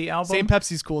Saint Pepsi album. Same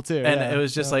Pepsi's cool too, and yeah. it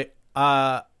was just Yeah.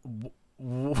 like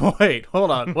wait,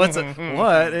 hold on, what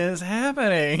is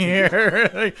happening here?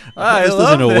 Like, I This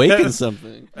love doesn't awaken this.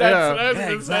 something. That's Yeah,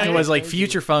 insane. it was like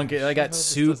future funk. I got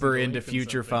super into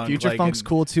future funk. Future like, Funk's and-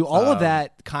 cool too. All of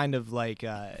that kind of like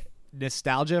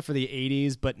nostalgia for the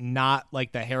 80s, but not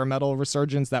like the hair metal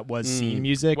resurgence that was scene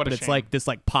music, What a but it's shame. like this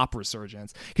like pop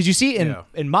resurgence. Because you see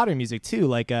in modern music too,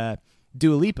 like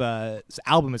Dua Lipa's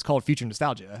album is called Future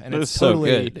Nostalgia, and It it's was so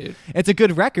totally good, dude. it's a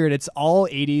good record. It's all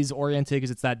 80s oriented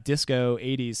because it's that disco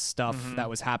 80s stuff that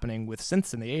was happening with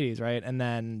synths in the 80s, right? And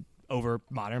then over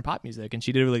modern pop music, and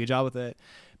she did a really good job with it.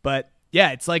 But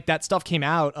yeah, it's like that stuff came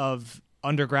out of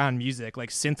underground music. Like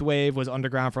synthwave was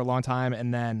underground for a long time,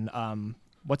 and then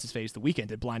what's his face? The Weeknd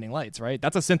did Blinding Lights, right?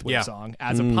 That's a synthwave song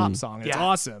as a pop song. And it's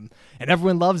awesome, and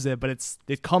everyone loves it. But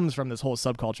it comes from this whole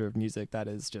subculture of music that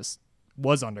is just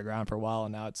was underground for a while,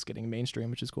 and now it's getting mainstream,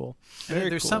 which is cool.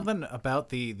 There's something about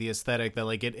the aesthetic that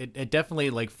like it definitely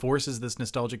like forces this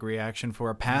nostalgic reaction for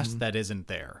a past that isn't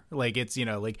there. Like it's, you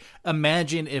know, like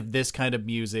imagine if this kind of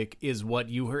music is what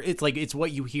you heard. It's like it's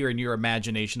what you hear in your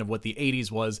imagination of what the 80s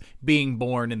was being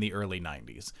born in the early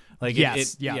 90s. Like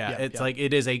it's like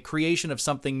it is a creation of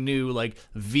something new, like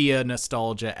via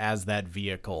nostalgia as that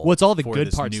vehicle. Well, it's all the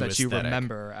good parts that you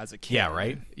remember as a kid. Yeah,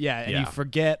 right? Yeah, and you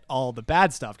forget all the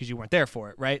bad stuff because you weren't there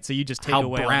for it, right? So you just take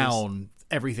away brown all this...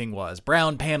 everything was.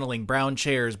 Brown paneling, brown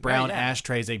chairs, brown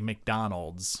ashtrays at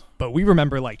McDonald's. But we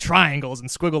remember like triangles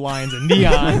and squiggle lines and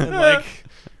neon and like...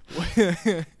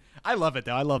 I love it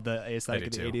though. I love the aesthetic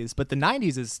of the 80s. But the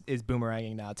 90s is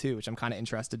boomeranging now too, which I'm kind of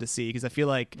interested to see because I feel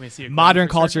like modern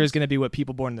culture is going to be what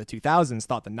people born in the 2000s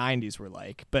thought the 90s were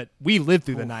like. But we lived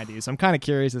through the 90s. So I'm kind of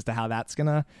curious as to how that's going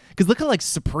to... Because look at like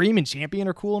Supreme and Champion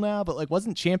are cool now, but like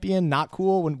wasn't Champion not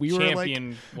cool when we were like...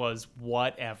 Champion was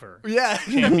whatever. Yeah.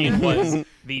 Champion was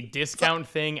the discount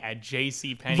thing at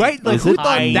JCPenney. Right? Like who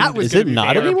thought that was going to be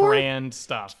not anymore? Brand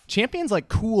stuff. Champion's like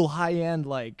cool, high-end,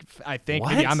 like I think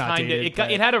maybe I'm outdated.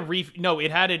 It had a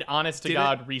it had an honest to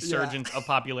God resurgence of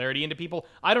popularity into people.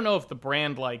 I don't know if the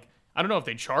brand I don't know if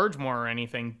they charge more or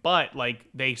anything, but like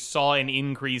they saw an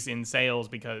increase in sales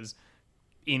because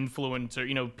influencer,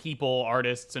 you know, people,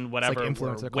 artists, and whatever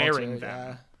were wearing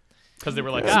them. Because they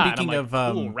were like, Speaking of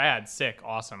cool, rad, sick,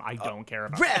 awesome. I don't care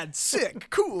about rad, sick,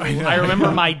 cool. I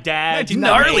remember my dad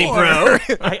gnarly, bro.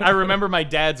 I remember my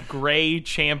dad's gray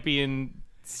Champion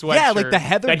sweatshirt yeah, like the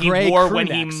Heather that he Gray wore when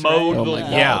he mowed the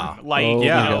lawn. Yeah. Like, you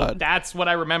know, that's what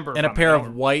I remember. And a pair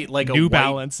of white, like New a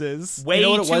Balances. Way you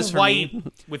know what it too was for white me?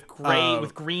 with gray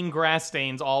with green grass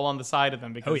stains all on the side of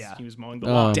them because he was mowing the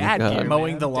lawn. Dad gear,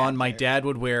 mowing man. the lawn. Dad My gear. dad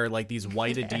would wear like these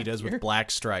white Adidas with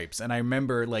black stripes. And I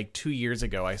remember like 2 years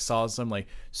ago, I saw some like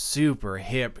super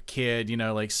hip kid, you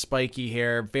know, like spiky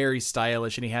hair, very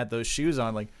stylish. And he had those shoes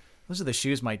on. Like, those are the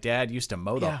shoes my dad used to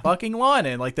mow the fucking lawn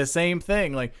in. Like the same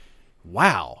thing. Like,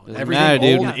 wow,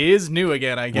 everything old is new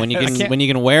again. I guess when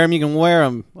you can wear them, you can wear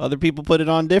them. Other people put it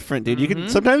on different, dude. You can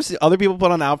sometimes other people put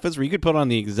on outfits where you could put on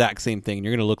the exact same thing, and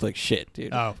you're gonna look like shit,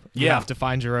 dude. Oh, you have to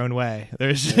find your own way.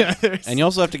 There's and you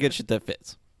also have to get shit that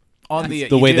fits on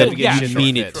the way that you you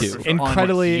mean it to.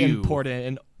 Incredibly important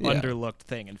and underlooked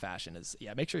thing in fashion is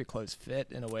make sure your clothes fit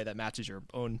in a way that matches your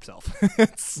own self.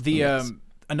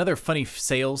 Another funny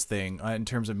sales thing in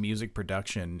terms of music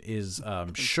production is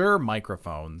Shure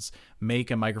microphones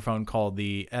make a microphone called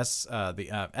the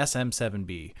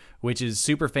SM7B, which is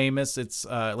super famous. It's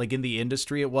like in the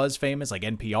industry, it was famous. Like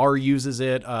NPR uses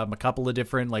it. A couple of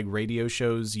different like radio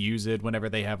shows use it whenever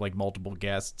they have like multiple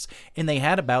guests. And they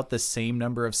had about the same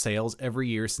number of sales every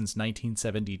year since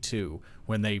 1972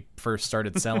 when they first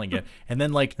started selling it. And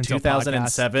then like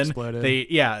 2007,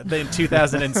 in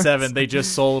 2007 they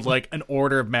just sold like an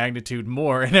order of magnitude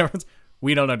more, and everyone's,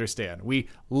 we don't understand. We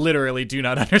literally do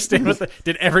not understand.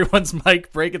 Did everyone's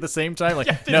mic break at the same time?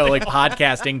 Like, no, like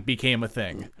podcasting became a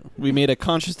thing. We made a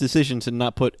conscious decision to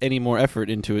not put any more effort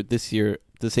into it this year,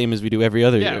 the same as we do every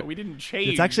other year. Yeah, we didn't change.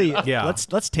 It's actually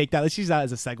Let's take that. Let's use that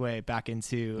as a segue back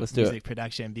into music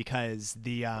production because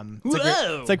the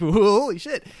it's like holy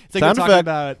shit. It's like we're talking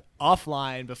about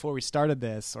offline before we started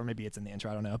this, or maybe it's in the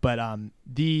intro. I don't know, but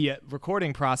the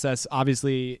recording process,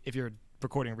 obviously, if you're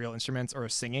recording real instruments or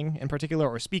singing in particular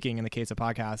or speaking in the case of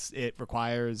podcasts, it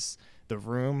requires the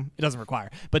room. It doesn't require,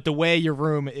 but the way your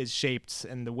room is shaped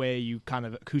and the way you kind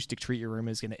of acoustic treat your room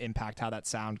is going to impact how that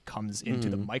sound comes into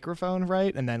the microphone,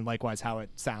 right? And then likewise how it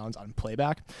sounds on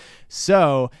playback.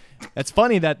 So it's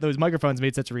funny that those microphones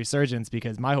made such a resurgence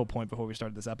because my whole point before we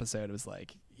started this episode was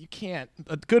like,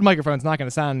 a good microphone's not going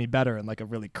to sound any better in like a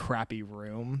really crappy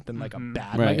room than like a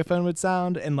bad microphone would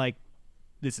sound. And like,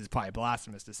 this is probably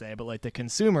blasphemous to say, but like the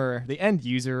consumer, the end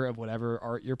user of whatever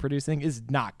art you're producing is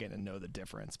not going to know the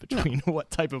difference between what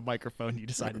type of microphone you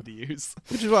decided to use.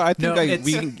 Which is why I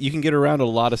think you can get around a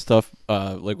lot of stuff,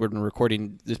 like when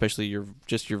recording, especially your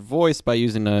voice by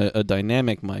using a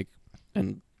dynamic mic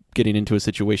and getting into a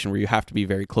situation where you have to be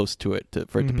very close to it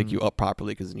for it to pick you up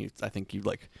properly. Because I think you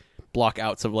like block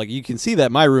out some, like you can see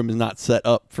that my room is not set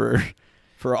up for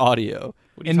audio.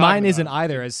 And mine isn't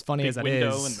either, as funny as that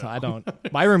is. I don't.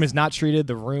 My room is not treated.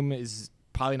 The room is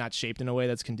probably not shaped in a way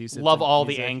that's conducive. Love to all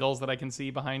music. the angles that I can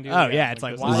see behind you. Oh yeah, it's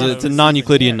like it's a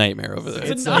non-Euclidean nightmare over there.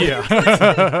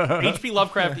 H.P.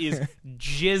 Lovecraft is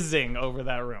jizzing over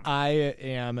that room. I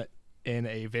am in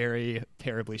a very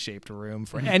terribly shaped room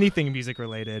for anything music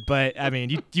related. But I mean,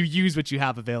 you use what you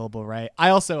have available, right? I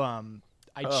also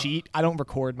I cheat. I don't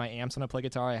record my amps when I play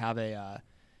guitar. I have a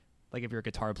like if you're a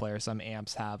guitar player, some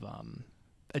amps have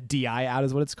a DI out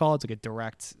is what it's called. It's like a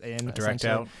direct in, A direct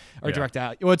out? or Yeah. direct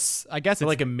out. Well, I guess So it's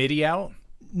like a MIDI out?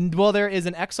 well, there is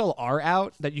an XLR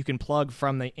out that you can plug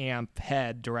from the amp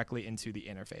head directly into the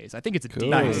interface. I think it's a DI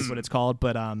Nice. is what it's called,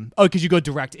 but because you go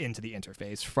direct into the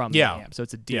interface from Yeah. the amp, so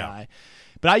it's a DI. Yeah.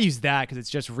 But I use that because it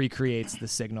just recreates the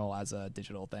signal as a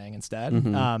digital thing instead.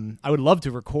 Mm-hmm. I would love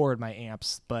to record my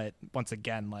amps, but once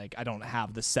again, like I don't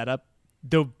have the setup.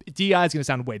 The DI is going to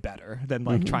sound way better than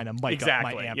like trying to mic up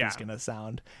Exactly, my amp yeah. is going to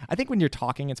sound. I think when you're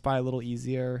talking, it's probably a little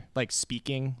easier. Like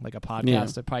speaking, like a podcast, Yeah.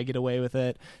 to probably get away with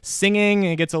it. Singing,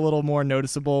 it gets a little more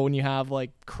noticeable when you have like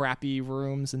crappy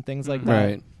rooms and things like that.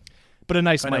 Right. But a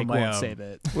nice I know mic my, won't save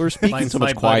it. We're speaking Mine's so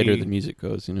much my quieter buddy- than music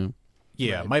goes, you know.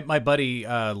 Yeah, my buddy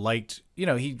liked,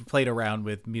 he played around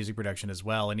with music production as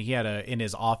well, and he had in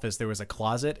his office there was a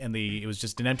closet, and it was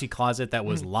just an empty closet that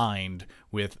was lined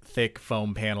with thick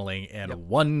foam paneling and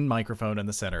one microphone in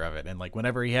the center of it. And like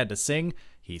whenever he had to sing,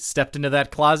 he stepped into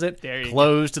that closet, There you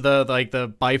closed the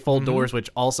bifold doors which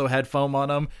also had foam on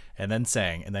them, and then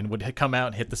sang, and then would come out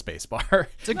and hit the space bar.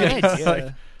 It's a good idea. Like,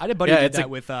 I had a buddy yeah, who did it's that a-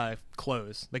 with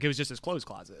clothes. Like it was just his clothes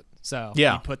closet. So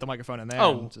Yeah. he put the microphone in there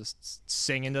Oh. and just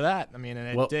sing into that. I mean, and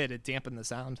it Well- did. It dampened the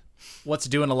sound. What's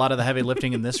doing a lot of the heavy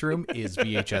lifting in this room is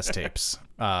VHS tapes.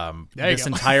 There you This go.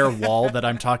 entire wall that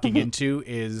I'm talking into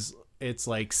it's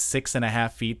like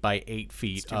 6.5 feet by 8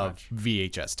 feet too of much.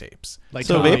 VHS tapes. Like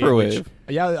So totally- vaporwave.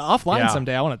 Yeah, offline Yeah.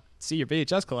 someday. I want to see your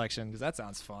VHS collection because that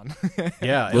sounds fun.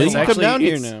 Yeah, Well, it's you can come actually- down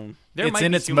here it's- now. There It's might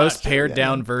in be its too most much. pared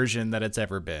down version that it's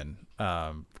ever been.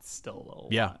 Still a little.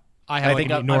 Yeah, I have like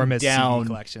an I'm enormous down CD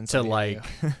collection. to so like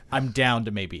I'm down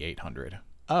to maybe 800.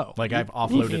 oh, Like I've me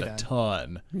offloaded a then.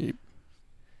 ton.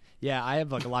 Yeah, I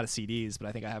have like a lot of CDs, but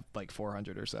I think I have like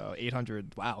 400 or so.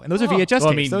 800. Wow, and those are Oh. VHS Well,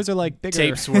 I tapes. mean, Those are like bigger.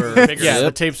 Tapes were Bigger. yeah, the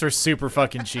Yep. tapes were super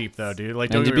fucking cheap though, dude. Like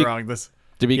And don't to get me be- wrong, this.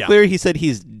 To be Yeah. clear, he said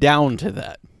he's down to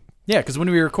that. Yeah, because when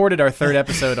we recorded our third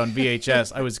episode on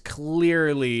VHS, I was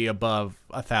clearly above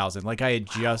 1,000. Like I had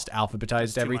just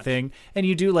alphabetized everything, and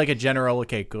you do like a general.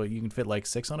 Okay, cool. You can fit like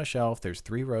 6 on a shelf. There's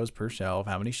 3 rows per shelf.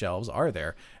 How many shelves are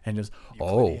there? And just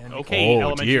Okay, oh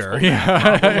elementary dear. school.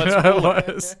 Yeah, Let's roll it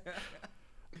was.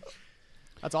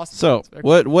 That's awesome. So, That's very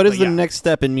cool. what is But the yeah. next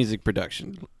step in music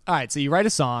production? All right, so you write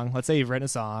a song. Let's say you've written a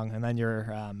song, and then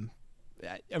you're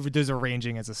there's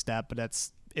arranging as a step, but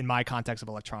that's in my context of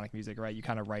electronic music, right? You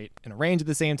kind of write and arrange at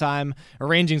the same time.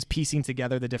 Arranging's piecing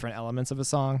together the different elements of a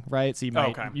song, right? So you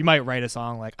might write a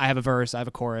song like I have a verse, I have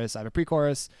a chorus, I have a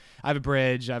pre-chorus, I have a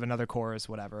bridge, I have another chorus,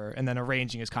 whatever. And then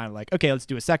arranging is kind of like, okay, let's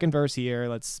do a second verse here,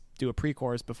 let's do a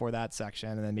pre-chorus before that section,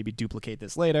 and then maybe duplicate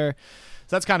this later.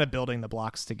 So that's kind of building the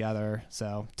blocks together.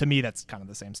 So to me, that's kind of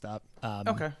the same step.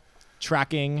 Okay.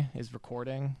 Tracking is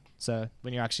recording. So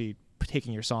when you're actually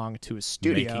taking your song to a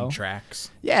studio, Making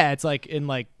tracks. yeah, it's like in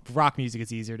like rock music,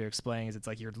 it's easier to explain. Is it's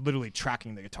like you're literally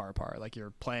tracking the guitar part, like you're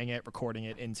playing it, recording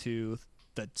it into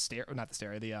the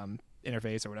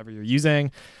interface or whatever you're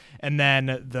using, and then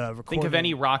the recording. Think of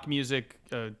any rock music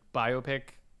biopic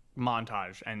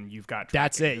montage, and you've got.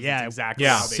 That's tracking, it. 'cause Yeah, it's exactly.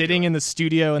 Yeah. How they sitting do it. in the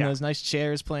studio in Yeah. those nice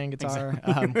chairs playing guitar,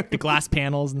 the glass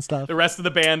panels and stuff. The rest of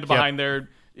the band behind there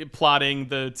plotting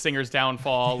the singer's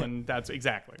downfall, and that's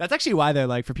exactly. That's actually why they're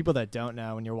like, for people that don't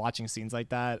know, when you're watching scenes like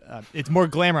that, it's more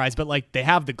glamorized, but like they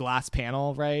have the glass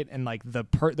panel, right? And like the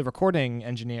recording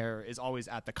engineer is always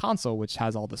at the console, which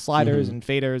has all the sliders and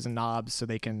faders and knobs, so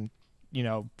they can,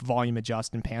 volume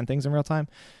adjust and pan things in real time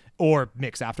or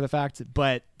mix after the fact.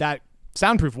 But that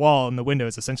soundproof wall in the window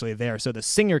is essentially there, so the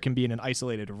singer can be in an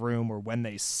isolated room where when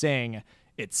they sing,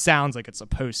 it sounds like it's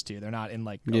supposed to. They're not in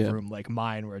like a Yeah. room like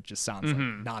mine where it just sounds like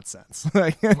nonsense.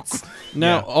 Like,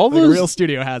 Now, Yeah. all like a those real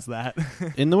studio has that.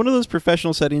 in one of those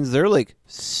professional settings, there are like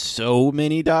so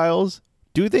many dials.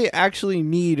 Do they actually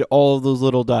need all of those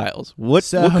little dials? What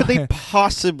could they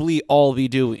possibly all be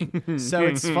doing? So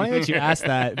it's funny that you asked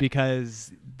that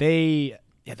because the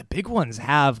big ones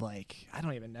have like, I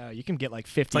don't even know. You can get like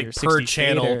 50 Like or 60 per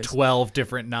channel, faders. 12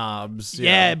 different knobs.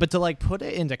 Yeah, but to like put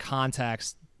it into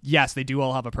context, yes, they do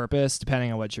all have a purpose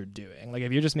depending on what you're doing. Like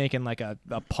if you're just making like a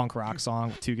punk rock song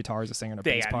with 2 guitars, a singer, and a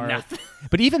They bass got part. nothing.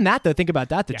 But even that though, think about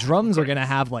that. The Yeah, drums of are gonna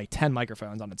have like 10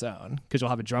 microphones on its own because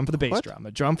you'll have a drum for the bass What? drum,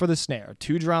 a drum for the snare,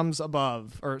 2 drums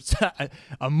above, or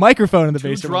a microphone in the Two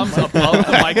bass drum, drums above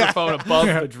the microphone, above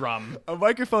the drum. a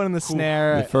microphone in the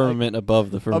snare, The firmament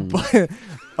above the firmament.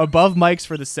 above mics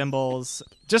for the cymbals,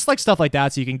 just like stuff like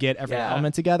that, so you can get every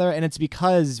element together. And it's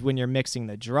because when you're mixing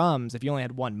the drums, if you only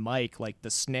had one mic, like the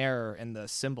snare and the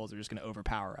cymbals are just going to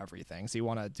overpower everything. So you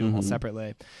want to do them all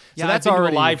separately. Yeah, so that's I've been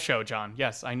already to a live show, John.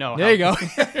 Yes, I know. There you go.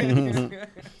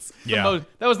 Yeah.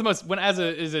 That was the most, when as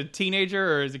a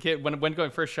teenager or as a kid, when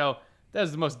going first show, that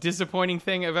was the most disappointing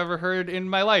thing I've ever heard in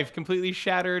my life. Completely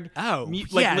shattered.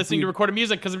 Listening to recorded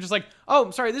music, because I'm just like, oh,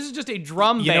 I'm sorry, this is just a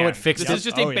drum band. You know what fixed This is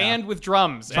just a band with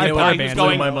drums. You know what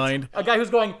blew my mind? A guy who's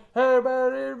going, cool.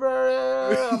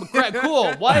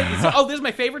 What? This is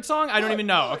my favorite song? I don't even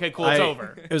know. Okay, cool. It's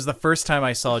over. It was the first time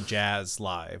I saw jazz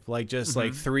live. Like, just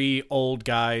like three old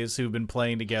guys who've been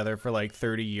playing together for like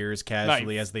 30 years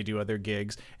casually as they do other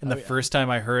gigs. And the first time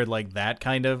I heard like that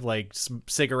kind of like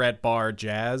cigarette bar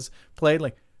jazz played,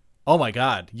 like, oh my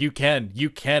God, you can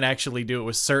actually do it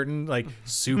with certain like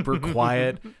super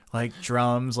quiet like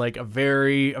drums, like a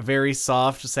very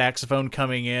soft saxophone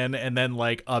coming in, and then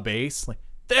like a bass. Like,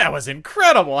 that was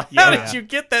incredible. How did you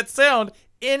get that sound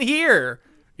in here?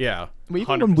 Yeah.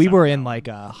 Even when we were in like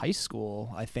high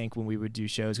school, I think when we would do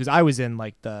shows, because I was in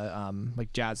like the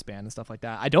like jazz band and stuff like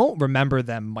that. I don't remember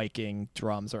them miking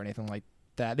drums or anything like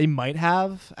that. They might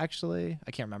have, actually.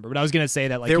 I can't remember. But I was going to say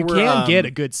that like you can get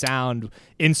a good sound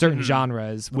in certain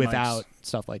genres without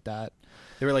stuff like that.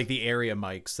 They were like the area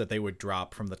mics that they would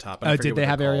drop from the top. Oh, did they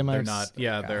have area mics? They're not.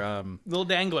 Yeah, okay. They're little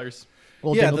danglers. The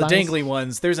dangly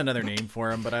ones. There's another name for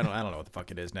them, but I don't know what the fuck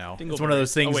it is now. It's one of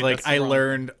those things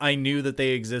I knew that they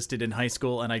existed in high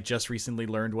school, and I just recently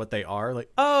learned what they are.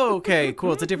 Like, oh, okay,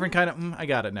 cool. It's a different kind of. I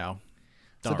got it now.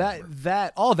 So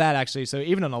that all that actually, so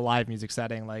even in a live music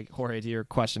setting, like Jorge, to your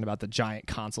question about the giant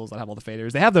consoles that have all the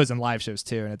faders, they have those in live shows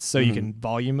too, and it's so you can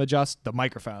volume adjust the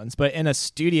microphones. But in a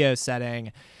studio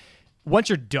setting, once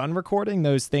you're done recording,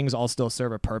 those things all still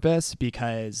serve a purpose,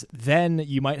 because then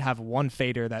you might have one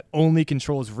fader that only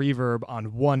controls reverb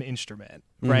on one instrument,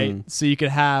 right? So you could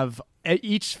have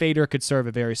each fader could serve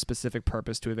a very specific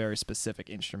purpose to a very specific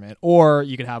instrument, or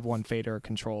you could have one fader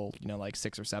control, like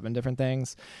 6 or 7 different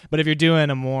things. But if you're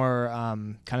doing a more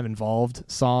kind of involved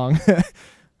song,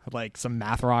 like some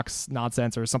math rocks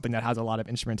nonsense or something that has a lot of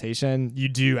instrumentation, you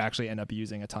do actually end up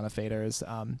using a ton of faders.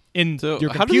 In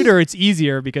your computer, it's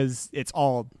easier because it's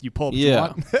all you pull what you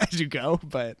want as you go.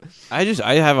 But I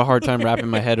have a hard time wrapping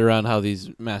my head around how these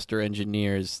master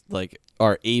engineers like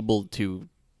are able to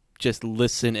just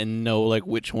listen and know like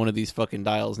which one of these fucking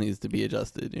dials needs to be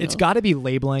adjusted. It's got to be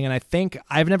labeling, and I think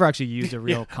I've never actually used a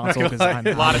real console because I'm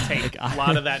a lot of tape, a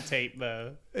lot of that tape.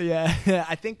 Yeah,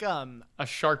 I think a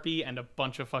Sharpie and a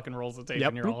bunch of fucking rolls of tape,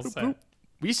 and you're all set.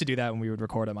 We used to do that when we would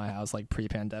record at my house, like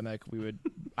pre-pandemic.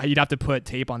 You'd have to put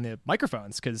tape on the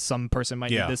microphones because some person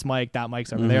might need this mic, that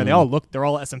mic's over there. They're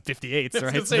all SM58s,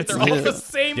 right? They're all the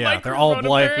same. Yeah, they're all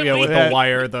black. Yeah, with the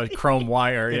wire, the chrome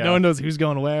wire. Yeah, no one knows who's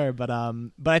going where. But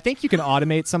I think you can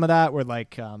automate some of that. Where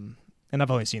like, and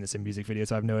I've only seen this in music videos,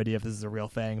 so I have no idea if this is a real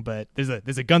thing. But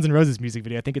there's a Guns N' Roses music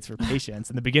video. I think it's for Patience.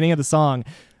 In the beginning of the song,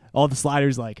 all the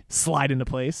sliders like slide into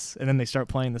place, and then they start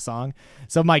playing the song.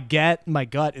 So my gut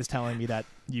is telling me that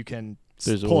you can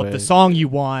pull up the song you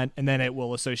want, and then it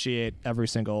will associate every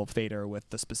single fader with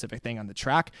the specific thing on the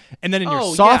track. And then in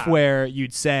your software,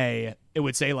 it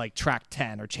would say like track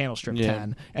 10 or channel strip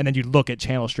 10, and then you'd look at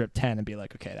channel strip 10 and be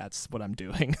like, okay, that's what I'm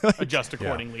doing. Adjust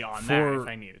accordingly on that if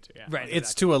I needed to. Yeah. Right.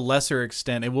 It's to a lesser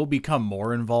extent. It will become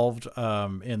more involved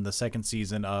in the second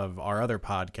season of our other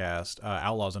podcast,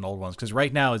 Outlaws and Old Ones, because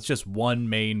right now it's just one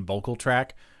main vocal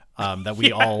track that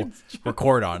we all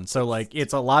record on. So like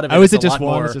it's a lot of it. Oh, is it just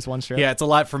one? It's just one strip? Yeah, it's a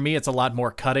lot for me. It's a lot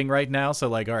more cutting right now. So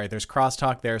like, all right, there's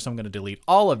crosstalk there, so I'm going to delete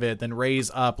all of it, then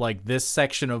raise up like this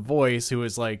section of voice who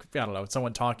is like, I don't know,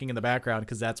 someone talking in the background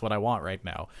because that's what I want right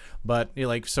now. But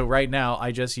like, so right now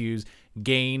I just use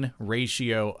gain,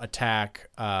 ratio,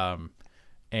 attack,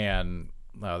 and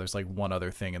there's like one other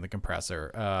thing in the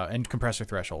compressor, and compressor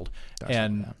threshold.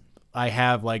 I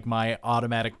have like my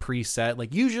automatic preset.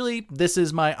 Like usually this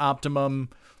is my optimum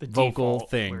vocal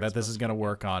thing that this is going to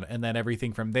work on. And then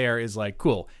everything from there is like,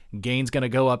 cool, gain's going to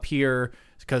go up here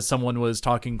because someone was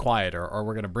talking quieter, or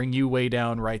we're going to bring you way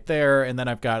down right there. And then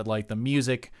I've got like the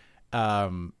music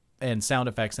and sound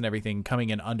effects and everything coming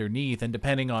in underneath. And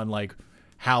depending on like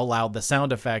how loud the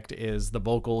sound effect is, the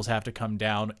vocals have to come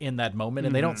down in that moment,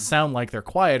 and they don't sound like they're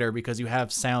quieter because you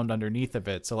have sound underneath of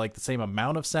it. So like the same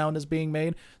amount of sound is being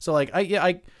made. So like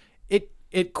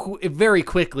it very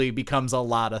quickly becomes a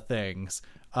lot of things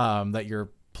that you're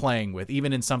playing with,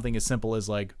 even in something as simple as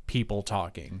like people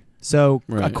talking. So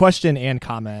a question and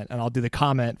comment, and I'll do the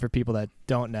comment for people that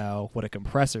don't know what a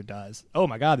compressor does. Oh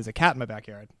my God, there's a cat in my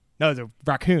backyard. No, it's a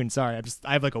raccoon. Sorry,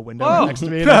 I have like a window next to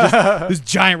me. And this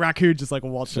giant raccoon just like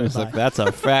waltzing It's by. like, that's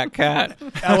a fat cat.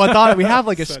 Well, I thought we have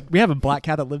like a black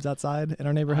cat that lives outside in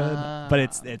our neighborhood, but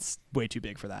it's way too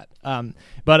big for that.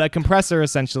 But a compressor,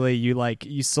 essentially,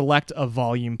 you select a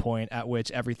volume point at which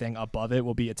everything above it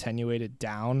will be attenuated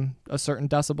down a certain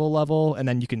decibel level, and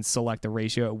then you can select the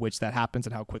ratio at which that happens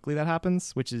and how quickly that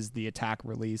happens, which is the attack,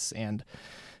 release, and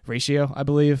ratio, I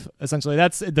believe. Essentially,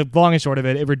 that's the long and short of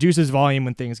it. It reduces volume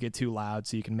when things get too loud,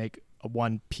 so you can make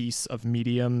one piece of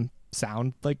medium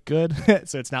sound like good.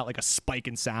 So it's not like a spike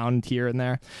in sound here and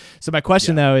there. So my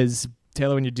question though is,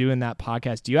 Taylor, when you're doing that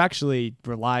podcast, do you actually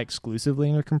rely exclusively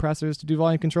on your compressors to do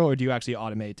volume control, or do you actually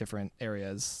automate different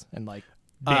areas and like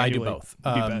I do both.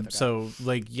 Okay. So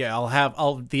like, yeah,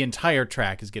 the entire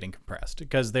track is getting compressed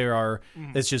because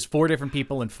it's just 4 different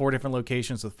people in 4 different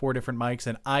locations with 4 different mics.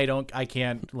 And I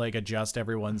can't like adjust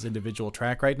everyone's individual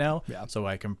track right now. Yeah. So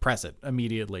I compress it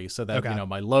immediately so that,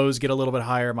 my lows get a little bit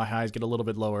higher, my highs get a little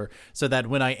bit lower, so that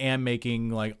when I am making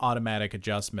like automatic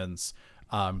adjustments,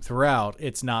 throughout,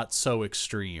 it's not so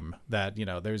extreme that,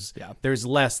 there's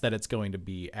less that it's going to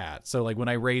be at. So like when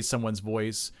I raise someone's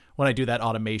voice, when I do that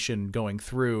automation going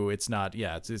through, it's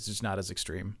just not as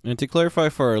extreme. And to clarify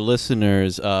for our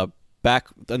listeners, back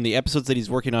on the episodes that he's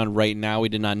working on right now, we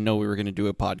did not know we were going to do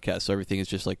a podcast. So everything is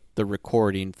just like the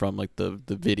recording from like the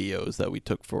videos that we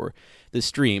took for the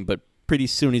stream. But pretty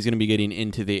soon he's going to be getting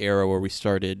into the era where we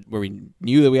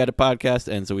knew that we had a podcast,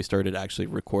 and so we started actually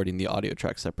recording the audio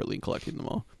tracks separately and collecting them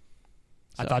all.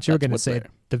 So I thought you were going to say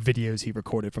the videos he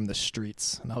recorded from the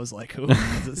streets, and I was like, "Ooh,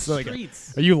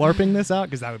 Streets. are you LARPing this out?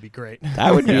 Because that would be great."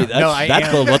 That would be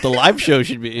what the live show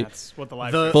should be. That's what the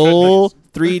live Full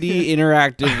 3D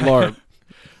interactive LARP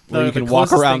where you can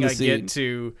walk around the scene. I get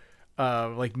to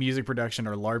like music production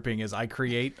or LARPing is I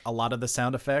create a lot of the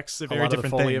sound effects, a lot of the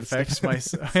Foley effects.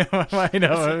 I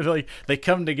know, like they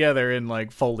come together in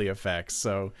like Foley effects.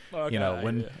 So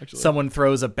when someone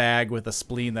throws a bag with a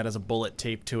spleen that has a bullet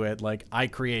taped to it, like I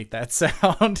create that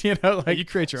sound. Like you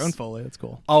create your own Foley. That's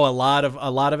cool. Oh, a lot of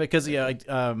it because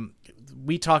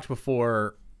we talked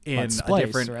before in Splice, a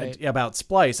different right? About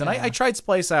Splice, and I tried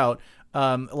Splice out.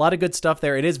 A lot of good stuff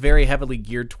there. It is very heavily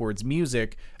geared towards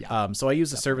music. So I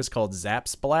use a service called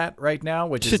Zapsplat right now,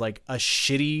 which is like a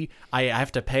shitty. I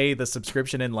have to pay the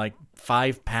subscription in like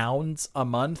 £5 a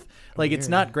month. Like it's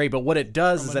not great, but what it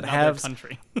does is it has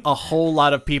a whole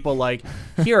lot of people like,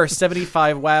 here are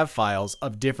 75 WAV files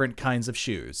of different kinds of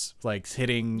shoes, like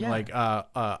hitting like a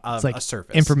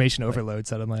surface. Information overload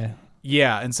suddenly.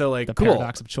 Yeah, and so like the cool.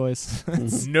 paradox of choice.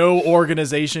 No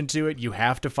organization to it. You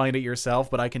have to find it yourself,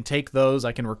 but I can take those,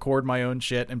 I can record my own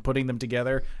shit, and putting them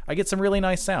together, I get some really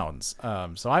nice sounds.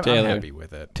 So I'm happy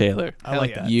with it. Taylor, I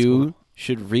like that. You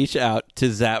should reach out to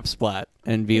Zapsplat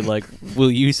and be like,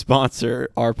 will you sponsor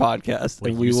our podcast?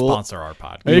 And we will sponsor our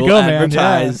podcast. There you go, man.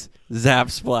 Advertise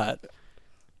Zapsplat.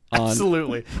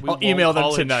 Absolutely. I'll email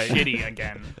them tonight. Shitty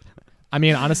again. I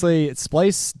mean, honestly,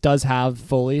 Splice does have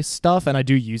Foley stuff, and I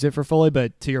do use it for Foley,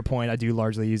 but to your point, I do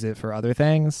largely use it for other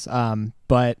things.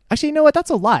 But actually, you know what? That's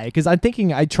a lie, because I'm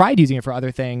thinking I tried using it for other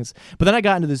things, but then I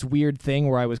got into this weird thing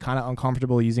where I was kind of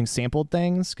uncomfortable using sampled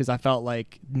things, because I felt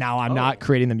like now I'm not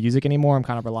creating the music anymore. I'm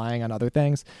kind of relying on other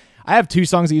things. I have 2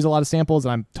 songs that use a lot of samples,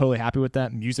 and I'm totally happy with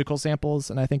that, musical samples,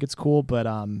 and I think it's cool, but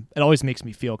it always makes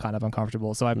me feel kind of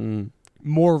uncomfortable. So I'm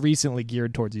more recently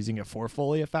geared towards using it for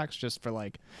Foley effects, just for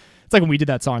like... It's like when we did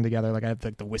that song together, like I had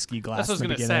like the whiskey glass in the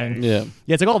beginning. Yeah,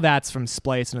 it's like all that's from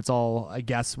Splice, and it's all, I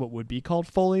guess, what would be called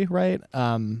Foley, right?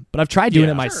 But I've tried doing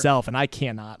it myself, and I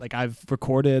cannot. Like I've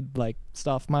recorded like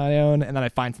stuff my own, and then I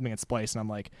find something in Splice, and I'm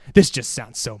like, this just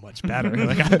sounds so much better.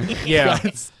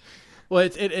 Well,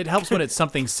 it helps when it's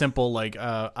something simple. Like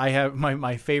I have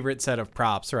my favorite set of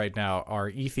props right now are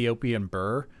Ethiopian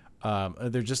burr.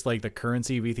 They're just like the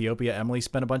currency of Ethiopia. Emily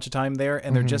spent a bunch of time there,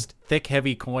 and they're just thick,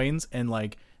 heavy coins, and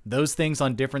like those things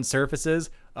on different surfaces,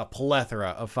 a plethora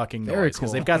of fucking noise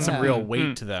because they've got some real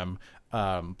weight to them.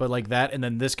 But like that, and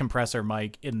then this compressor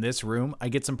mic in this room, I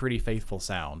get some pretty faithful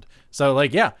sound. So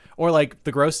like, yeah. Or like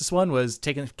the grossest one was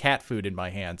taking cat food in my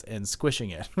hands and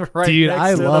squishing it right Dude, next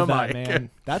I to love the that, mic. man.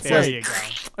 That's there like, you go.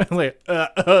 I'm like,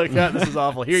 oh God, this is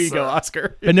awful. Here you go,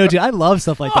 Oscar. But no, dude, I love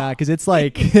stuff like that because it's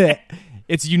like...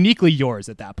 It's uniquely yours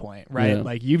at that point, right? Yeah.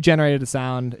 Like you've generated a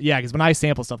sound. Yeah, because when I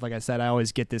sample stuff, like I said, I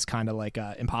always get this kind of like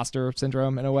imposter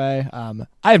syndrome in a way.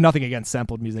 I have nothing against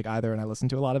sampled music either, and I listen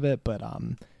to a lot of it. But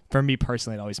for me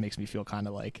personally, it always makes me feel kind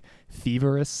of like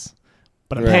thieverous.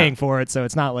 But I'm paying for it, so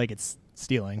it's not like it's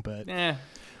stealing. But well,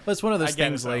 it's one of those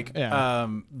things like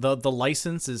the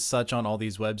license is such on all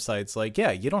these websites. Like,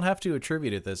 yeah, you don't have to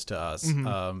attribute this to us.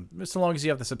 So long as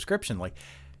you have the subscription. Like,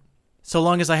 So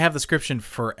long as I have the description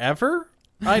forever,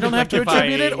 I don't have to Like if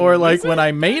attribute it, or like when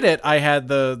I made it, I had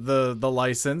the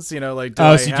license. Like do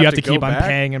Oh, I so do you have to keep on back?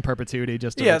 paying in perpetuity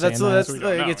just to Yeah, retain that's that?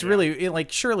 like, it's yeah. really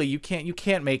like surely you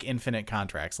can't make infinite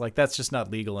contracts. Like that's just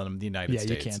not legal in the United Yeah, you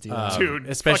States. can't do that. Dude,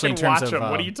 especially in fucking terms watch of them.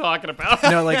 What are you talking about?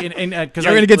 no, like because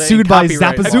You're gonna get sued by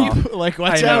Zapazoop. Like,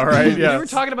 watch I know, out. right? Yeah. We were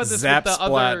talking about this with the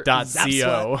other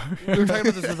Zapsplat.co. we were talking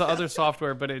about this with the other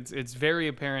software, but it's very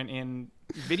apparent in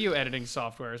video editing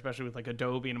software, especially with like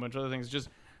Adobe and a bunch of other things.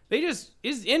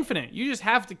 Is infinite. You just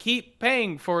have to keep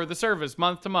paying for the service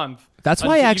month to month. That's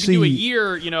why until actually- you can do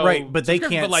a year, Right, but they subscription,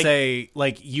 can't but, like, say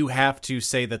like you have to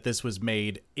say that this was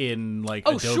made in like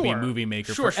Oh, Adobe sure. Movie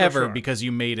Maker Sure, forever sure. because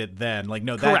you made it then. Like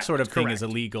no, that Correct, sort of thing is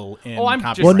correct. illegal in Oh, I'm just-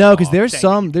 copyright Well, no, law. because there's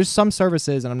Dang some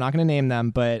services, and I'm not going to name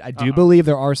them, but I do believe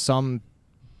there are some.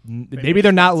 Maybe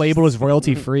they're not labeled as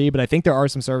royalty free, but I think there are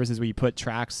some services where you put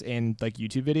tracks in like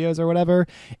YouTube videos or whatever,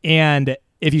 and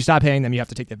if you stop paying them, you have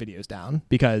to take the videos down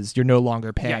because you're no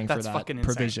longer paying for that's that fucking insane.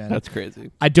 provision. That's crazy.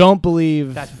 I don't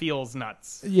believe. that feels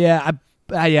nuts. Yeah,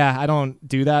 I don't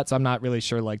do that, so I'm not really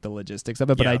sure like the logistics of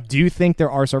it. But Yeah. I do think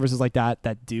there are services like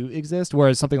that do exist.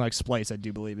 Whereas something like Splice, I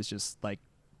do believe is just like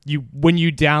when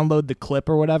you download the clip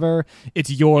or whatever,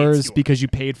 it's yours because you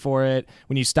paid for it.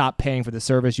 When you stop paying for the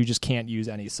service, you just can't use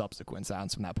any subsequent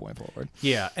sounds from that point forward.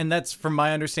 Yeah, and that's from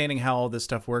my understanding how all this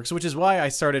stuff works, which is why I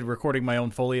started recording my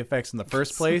own Foley effects in the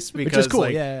first place. Because Which is cool.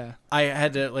 like, Yeah. I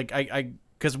had to like I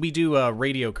because we do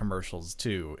radio commercials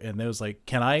too, and it was like,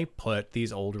 can I put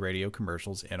these old radio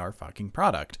commercials in our fucking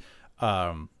product?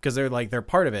 Because they're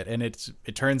part of it, and it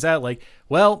turns out like,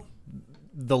 well,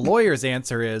 the lawyer's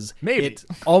answer is Maybe. it's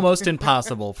almost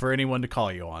impossible for anyone to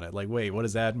call you on it. Like, wait, what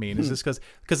does that mean? Is this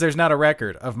because there's not a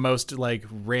record of most like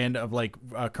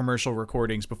commercial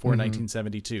recordings before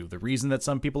 1972? The reason that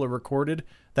some people are recorded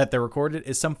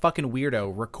is some fucking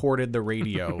weirdo recorded the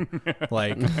radio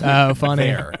like Oh, funny.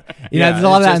 there. Yeah, there's a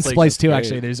lot of that in it's just, like, Splice too. great.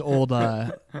 Actually,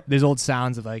 there's old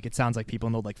sounds of like it sounds like people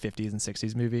in old like 50s and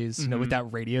 60s movies, you know, with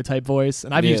that radio type voice.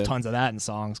 And I've used Yeah. tons of that in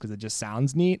songs because it just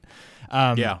sounds neat.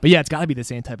 Yeah. But yeah, it's got to be the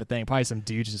same type of thing. Probably some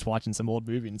dude just watching some old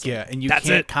movie. And it's like, Yeah, and you That's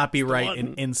can't it. copyright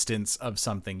an instance of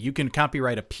something. You can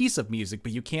copyright a piece of music,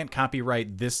 but you can't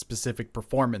copyright this specific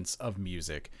performance of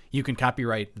music. You can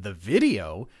copyright the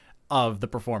video of the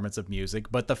performance of music,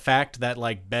 but the fact that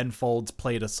like Ben Folds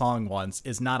played a song once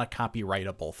is not a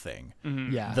copyrightable thing.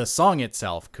 yeah. The song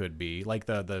itself could be like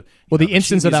the Well, the sheet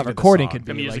instance of that music the recording song. could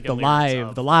The be music like the and lyrics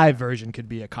of- the live version could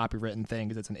be a copywritten thing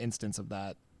because it's an instance of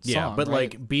that Yeah, song, but right?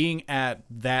 like being at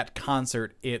that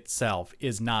concert itself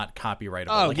is not copyrightable.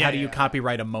 Oh, like, yeah, how do you yeah.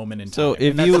 copyright a moment in time? So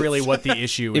if And that's you- really what the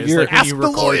issue if is. you're- Like when Ask you the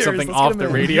record lawyers, something let's off get the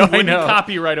them. radio. I When you know.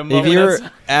 copyright a If moment, you're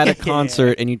that's- at a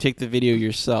concert and you take the video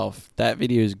yourself, that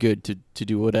video is good to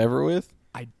do whatever with.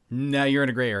 Now you're in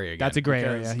a gray area again. That's a gray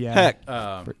because- area. Yeah. Heck,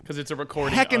 because it's a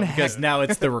recording. Heckin' of- heck. Because now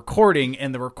it's the recording,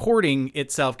 and the recording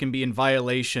itself can be in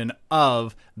violation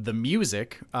of the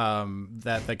music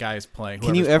that the guy's playing.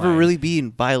 can you whoever's ever playing. really be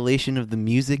in violation of the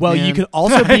music? Well, man? you could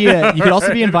also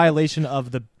be in violation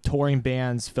of the touring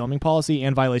band's filming policy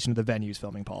and violation of the venue's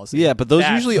filming policy. Yeah, but those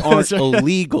That's- usually aren't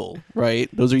illegal, right?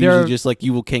 Those are They're- usually just like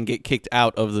can get kicked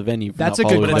out of the venue. For That's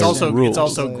not a good following But it's those question. also rules. it's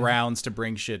also Rules. grounds to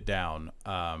bring shit down.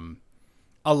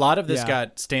 A lot of this Yeah.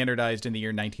 got standardized in the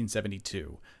year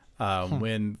 1972.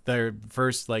 When the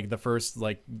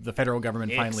federal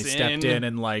government finally stepped Nixon. in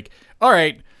and like, all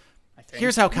right,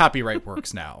 here's how copyright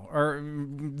works now, or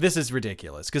this is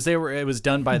ridiculous because it was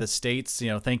done by the states.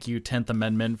 Thank you 10th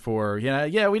Amendment for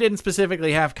we didn't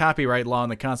specifically have copyright law in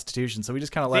the Constitution, so we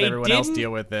just kind of let They everyone else didn't?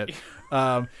 deal with it.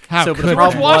 How So, but the could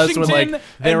problem they? was when Washington like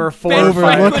there and were four Ben or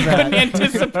five. Franklin couldn't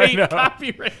anticipate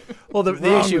copyright. Well,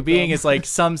 the issue being is like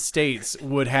some states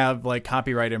would have like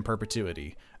copyright in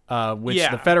perpetuity, which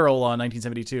Yeah. the federal law in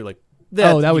 1972 like.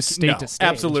 That was you state no, to state,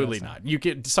 Absolutely interesting. not. You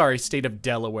get state of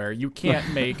Delaware. You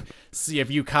can't make see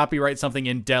if you copyright something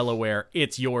in Delaware,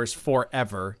 it's yours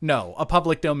forever. No, a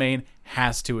public domain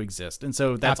has to exist, and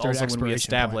so that's After also when we expiration point,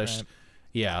 established, right?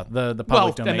 yeah, the public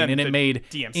Well, domain, then and it the made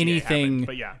DMCA anything. happened,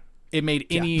 but yeah. It made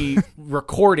any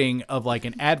recording of like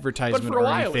an advertisement But for a or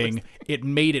while, it anything, it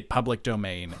made it public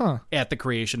domain at the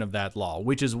creation of that law,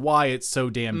 which is why it's so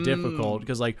damn difficult.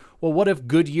 Because like, well, what if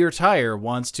Goodyear Tire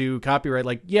wants to copyright?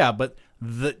 Like, yeah, but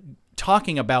the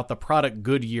talking about the product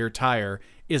Goodyear Tire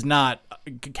is not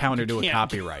counter to a can't.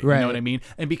 copyright. You Right. know what I mean?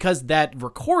 And because that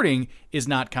recording is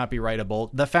not copyrightable,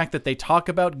 the fact that they talk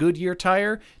about Goodyear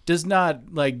Tire doesn't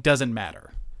matter.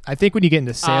 I think when you get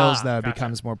into sales, though, it gotcha.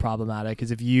 becomes more problematic because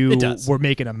if you were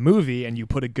making a movie and you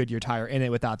put a Goodyear tire in it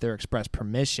without their express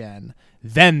permission,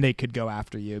 then they could go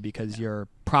after you because you're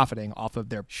profiting off of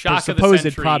their Shock of the supposed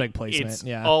century, product placement. It's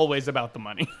Yeah. always about the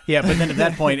money. Yeah, but then at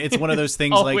that point, it's one of those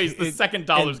things Always like the second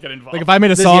dollars get involved. Like if I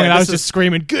made a song and I was this just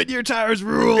screaming "Goodyear tires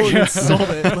rule," and sold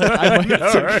it. Like, I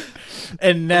might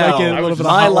And now, Like a little bit of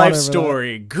my hot life water for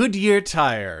story: Goodyear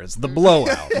tires, the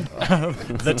blowout,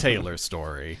 the Taylor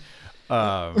story.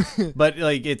 But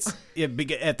like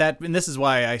at that, and this is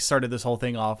why I started this whole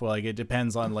thing off. Like it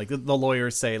depends on like the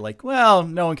lawyers say like, well,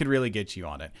 no one could really get you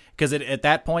on it because at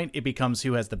that point it becomes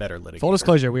who has the better litigation. Full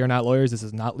disclosure: we are not lawyers. This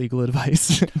is not legal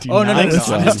advice. Do Oh no, not no, no!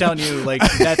 listen. I'm just telling you, like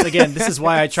that's again. This is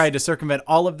why I tried to circumvent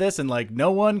all of this, and like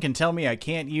no one can tell me I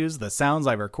can't use the sounds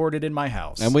I recorded in my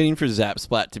house. I'm waiting for Zap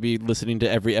Splat to be listening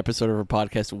to every episode of our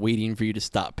podcast, waiting for you to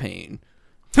stop paying.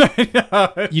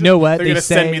 You know what? They're They gonna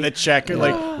say, send me the check.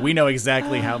 Like we know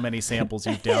exactly how many samples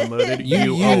you've downloaded.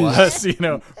 You used- owe us,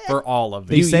 for all of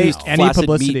They these. say now. any Flaccid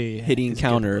publicity meat hitting is good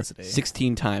counter publicity.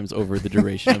 16 times over the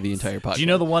duration of the entire podcast. Do you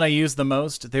know the one I use the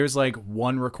most? There's like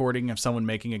one recording of someone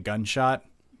making a gunshot.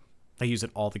 I use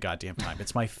it all the goddamn time.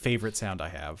 It's my favorite sound I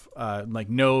have. Like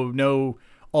no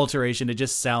alteration. It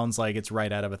just sounds like it's right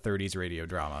out of a 30s radio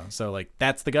drama. So like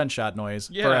that's the gunshot noise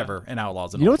forever in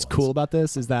Outlaws and You know Old what's Ones. cool about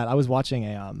this is that I was watching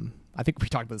I think we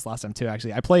talked about this last time too.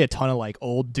 Actually, I play a ton of like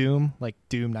old Doom, like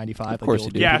Doom 95. Of course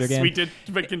like you the old do. computer Yes, game. we did.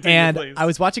 But continue, And please. I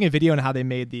was watching a video on how they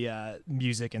made the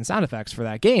music and sound effects for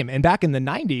that game. And back in the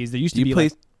 90s, there used to You be play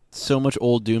like, so much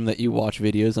old Doom that you watch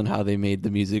videos on how they made the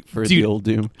music for Dude, the old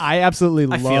Doom. I absolutely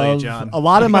I love feel you, John. a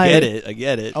lot of my I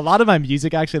get it. a lot of my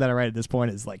music actually that I write at this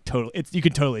point is like total. It's you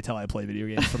can totally tell I play video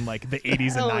games from like the 80s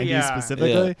and Hell 90s yeah.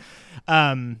 specifically.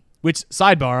 Which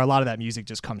sidebar, a lot of that music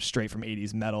just comes straight from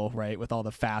 80s metal, right? With all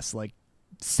the fast like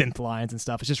synth lines and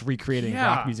stuff. It's just recreating Yeah.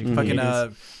 rock music from Fucking the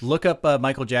 80s. look up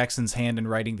Michael Jackson's hand in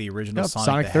writing the original Yep,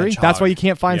 Sonic the 3. Hedgehog. That's why you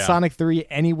can't find Yeah. Sonic 3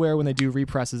 anywhere when they do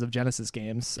represses of Genesis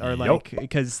games, or like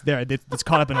because it's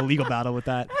caught up in a legal battle with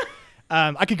that.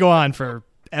 I could go on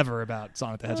forever about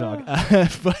Sonic the Hedgehog,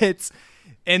 but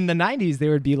in the 90s there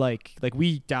would be like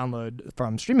we download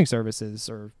from streaming services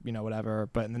or whatever.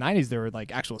 But in the 90s there were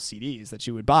like actual CDs that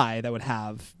you would buy that would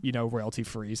have royalty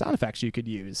free sound effects you could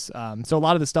use. So a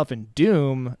lot of the stuff in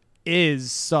Doom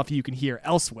is stuff you can hear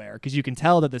elsewhere because you can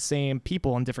tell that the same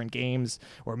people in different games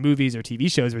or movies or TV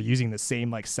shows are using the same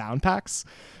like sound packs.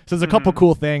 So there's a couple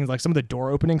cool things like some of the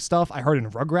door opening stuff I heard in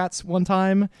Rugrats one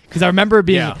time because I remember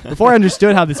being before I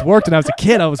understood how this worked when I was a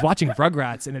kid. I was watching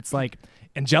Rugrats and it's like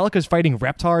Angelica's fighting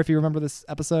Reptar, if you remember this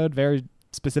episode, very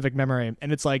specific memory,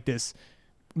 and it's like this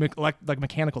like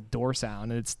mechanical door sound,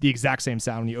 and it's the exact same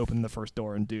sound when you open the first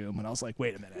door in Doom. And I was like,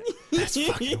 wait a minute, That's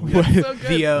so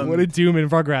good. what do Doom and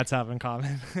Rugrats have in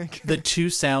common? The two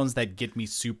sounds that get me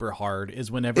super hard is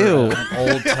whenever Ew. an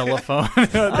old telephone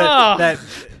that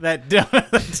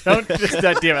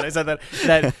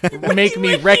make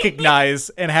me recognize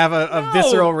and have a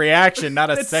visceral reaction, not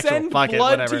a That sexual send fuck it,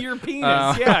 blood whatever. to your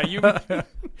penis. Yeah, you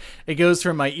It goes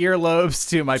from my earlobes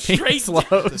to my penis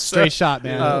lobes. Straight shot,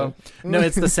 man. No,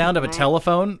 it's the sound of a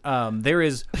telephone. There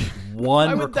is one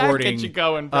Why would that recording. get you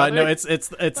going, No, brother? it's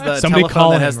the Somebody telephone call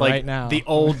that him has like right now. the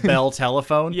old Bell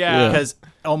telephone. Yeah. because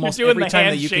almost You're doing every the time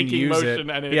that you can hand-shaking use motion,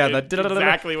 it, and it- yeah, it's the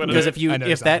exactly what it because is. if you I know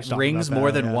if exactly what that you're talking rings about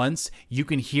more that, than yeah. once, you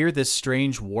can hear this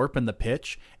strange warp in the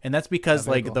pitch, and that's because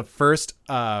very like cool. the first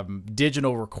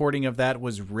digital recording of that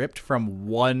was ripped from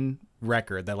one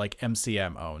record that like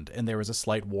MCM owned, and there was a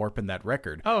slight warp in that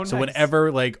record. Oh, so nice.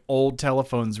 whenever like old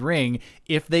telephones ring,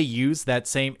 if they use that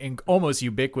same almost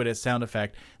ubiquitous sound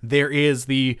effect, there is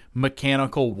the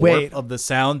mechanical warp Wait. of the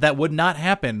sound that would not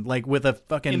happen like with a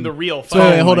fucking in the real So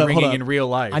phone. wait, hold up, ringing in real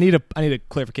life. I need a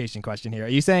clarification question here. Are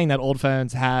you saying that old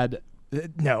phones had?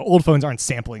 No, old phones aren't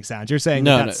sampling sounds. You're saying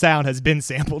No, that no. sound has been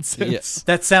sampled since. Yes.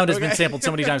 That sound has been sampled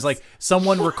so many times. Like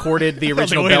someone recorded the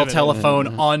original wait a Bell minute.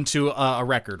 telephone onto a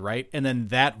record, right? And then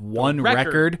that one record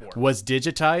record warp. was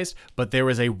digitized, but there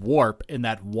was a warp in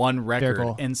that one record.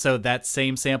 cool. And so that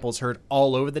same sample is heard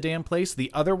all over the damn place.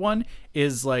 The other one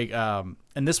is like, and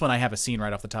this one I have a scene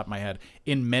right off the top of my head.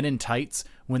 In Men in Tights,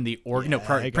 when the organ,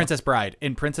 there you go. Princess Bride.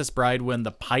 In Princess Bride, when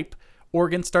the pipe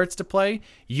organ starts to play,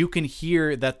 you can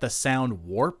hear that the sound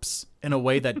warps in a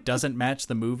way that doesn't match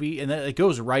the movie, and then it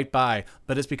goes right by,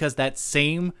 but it's because that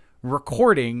same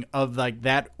recording of like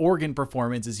that organ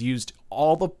performance is used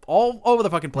all over the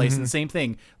fucking place. And the same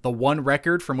thing, the one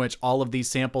record from which all of these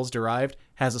samples derived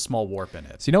has a small warp in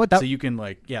it. So you know what that? So you can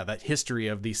that history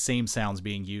of these same sounds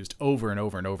being used over and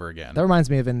over and over again. That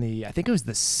reminds me of I think it was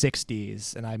the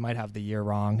 60s, and I might have the year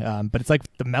wrong, but it's like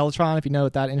the Mellotron, if you know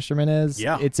what that instrument is.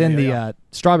 Yeah. It's in the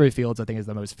Strawberry Fields, I think is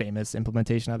the most famous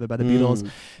implementation of it by the Beatles.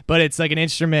 But it's like an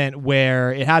instrument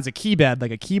where it has a key bed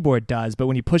like a keyboard does, but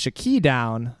when you push a key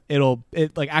down,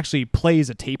 it like actually plays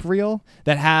a tape reel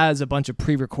that has a bunch of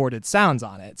pre-recorded sounds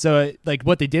on it. So like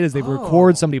what they did is they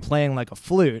record somebody playing like a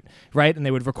flute, right? And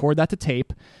they would record that to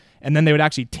tape, and then they would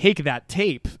actually take that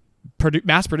tape,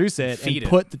 mass produce it, and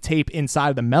put the tape inside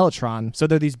of the Mellotron. So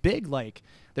they're these big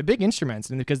they're big instruments,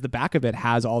 and because the back of it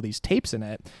has all these tapes in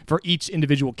it for each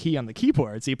individual key on the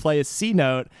keyboard. So you play a C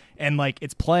note, and like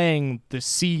it's playing the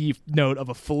C note of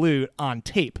a flute on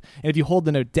tape. And if you hold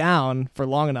the note down for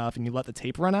long enough and you let the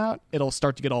tape run out, it'll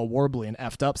start to get all warbly and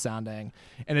effed up sounding.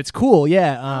 And it's cool,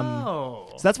 yeah.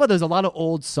 So that's why there's a lot of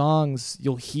old songs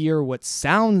you'll hear what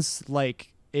sounds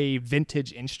like a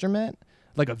vintage instrument,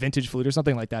 like a vintage flute or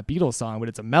something like that Beatles song, but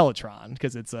it's a Mellotron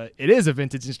because it is a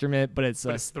vintage instrument, but it's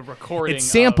the recording. It's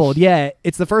sampled, yeah.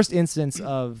 It's the first instance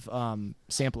of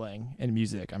sampling in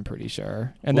music, I'm pretty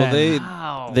sure. And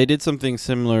they did something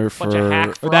similar for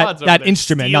that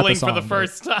instrument, not the song, for the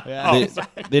first time. Yeah.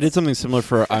 They did something similar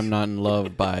for "I'm Not in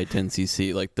Love" by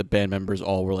 10cc. Like the band members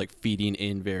all were like feeding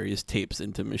in various tapes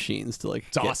into machines to like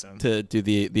awesome to do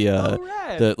the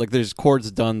there's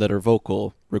chords done that are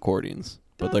vocal recordings,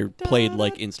 but they're played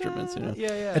like instruments, you know?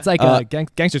 Yeah. It's like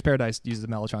Gangster's Paradise uses a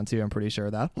Mellotron too, I'm pretty sure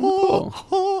of that.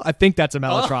 Cool. I think that's a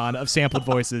Mellotron of sampled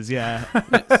voices, yeah.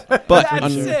 But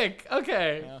that's sick.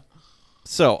 Okay. Yeah.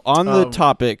 So on the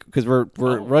topic, because we're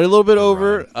right a little bit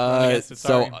over,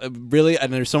 really,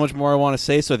 and there's so much more I want to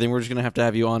say, so I think we're just gonna have to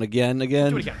have you on again, Do it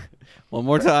again. one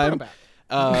more time.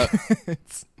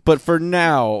 But for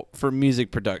now, for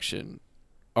music production,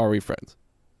 are we friends?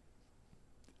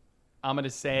 I'm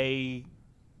gonna say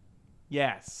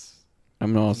yes.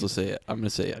 I'm gonna also say it. I'm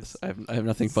gonna say yes. I have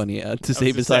nothing funny to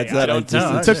say besides that. It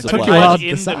took you a while to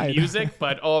in decide. the music,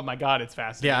 but oh my god, it's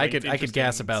fascinating. Yeah, I could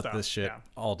gas about this shit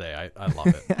all day. I love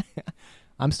it.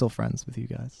 I'm still friends with you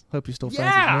guys. Hope you're still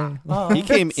friends with me. He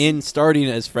came in starting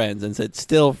as friends and said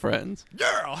still friends.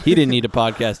 Yeah. He didn't need a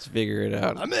podcast to figure it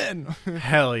out. I'm in.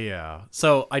 Hell yeah.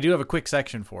 So I do have a quick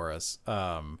section for us.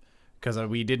 Because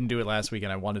we didn't do it last week,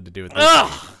 and I wanted to do it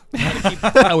this week.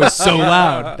 That was so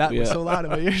loud. That was so loud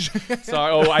in my ears.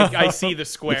 Sorry. I see the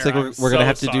square. It's like we're going to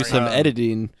have to do some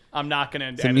editing. I'm not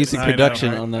going to some music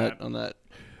production on that.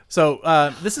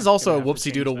 So this is also a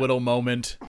whoopsie doodle whittle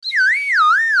moment.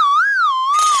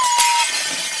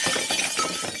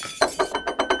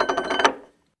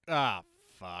 Ah,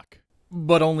 fuck.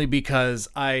 But only because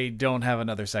I don't have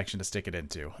another section to stick it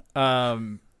into.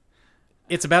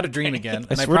 It's about a dream again.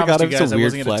 I swear to God, if it's a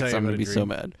weird flex, I'm going to be so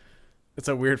mad. It's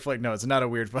a weird flex. No, it's not a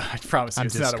weird flex. I promise you,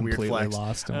 it's not a weird flex. I'm completely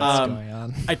lost in what's going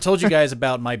on. I told you guys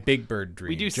about my Big Bird dream.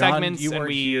 We do John, segments, you and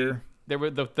weren't here. There were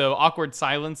the awkward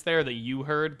silence there that you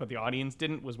heard, but the audience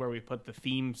didn't, was where we put the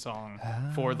theme song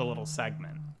for the little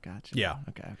segment. Gotcha. Yeah.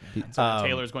 Okay. So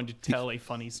Taylor's going to tell a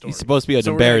funny story. He's supposed to be an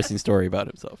embarrassing story about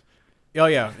himself. Oh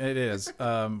yeah, it is.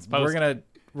 We're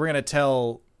gonna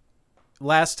tell.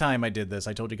 Last time I did this,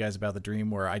 I told you guys about the dream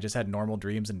where I just had normal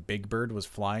dreams and Big Bird was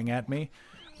flying at me.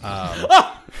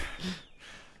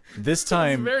 This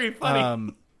time, very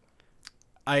funny.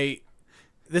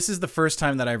 This is the first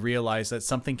time that I realized that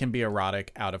something can be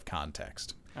erotic out of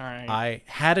context. All right. I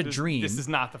had a dream. This is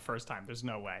not the first time. There's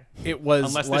no way. It was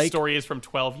unless this story is from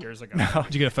 12 years ago. No,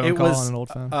 did you get a phone call on an old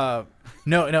phone?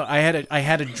 No. I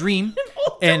had a dream,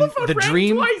 and the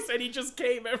dream twice, and he just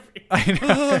came every.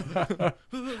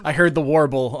 I heard the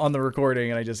warble on the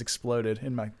recording, and I just exploded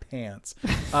in my pants.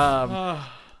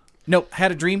 No,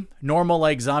 had a dream, normal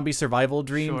like zombie survival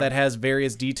dream that has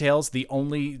various details. The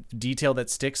only detail that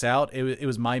sticks out, it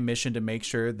was my mission to make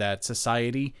sure that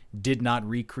society did not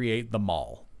recreate the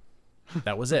mall.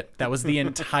 That was it. That was the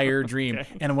entire dream.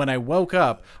 Okay. And when I woke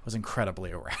up, I was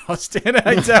incredibly aroused. And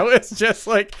I was just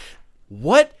like,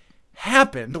 what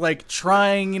happened? Like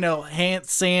trying, hand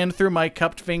sand through my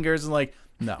cupped fingers and like,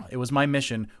 no, it was my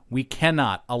mission. We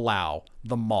cannot allow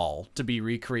the mall to be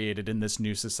recreated in this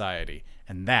new society.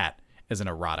 And that is an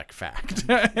erotic fact.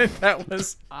 That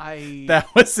was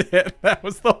it. That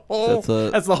was the whole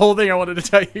that's the whole thing I wanted to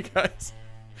tell you guys.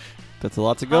 That's a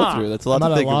lot to go through. That's a lot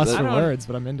to think of. I'm at a loss for words,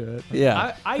 but I'm into it.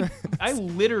 Yeah. I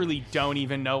literally don't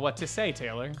even know what to say,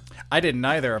 Taylor. I didn't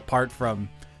either, apart from,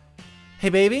 hey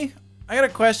baby, I got a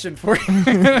question for you.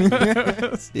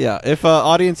 Yeah, if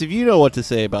audience, if you know what to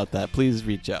say about that, please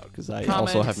reach out because I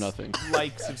also have Comments, nothing.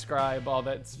 Like, subscribe, all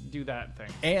that. Do that thing.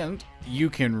 And you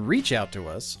can reach out to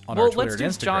us on our Twitter let's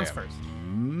and do Instagram. John's first.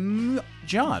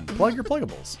 John, plug your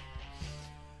pluggables.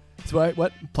 So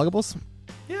what? Pluggables?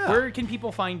 Yeah. Where can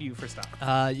people find you for stuff?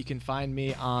 You can find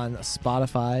me on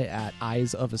Spotify at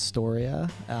Eyes of Astoria.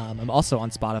 I'm also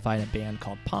on Spotify in a band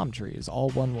called Palm Trees, all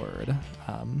one word.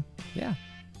 Yeah,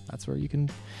 that's where you can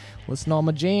listen to all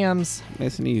my jams.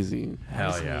 Nice and easy. Hell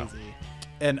Nice and yeah. easy.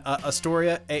 And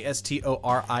Astoria,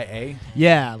 Astoria.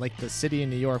 Yeah, like the city in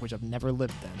New York, which I've never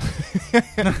lived in.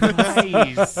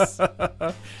 Nice.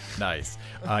 Nice.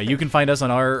 You can find us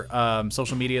on our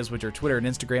social medias, which are Twitter and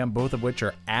Instagram, both of which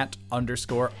are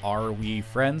 @_Are We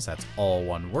Friends. That's all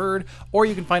one word. Or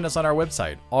you can find us on our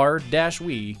website,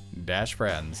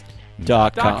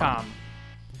 r-we-friends.com. .com.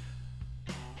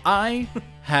 I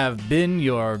have been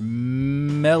your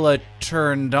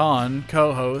melatonin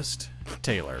co-host,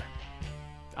 Taylor.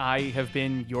 I have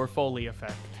been your Foley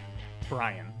effect,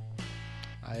 Brian.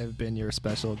 I have been your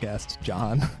special guest,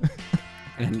 John.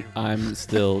 And I'm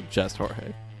still just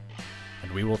Jorge.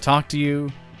 And we will talk to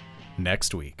you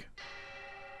next week.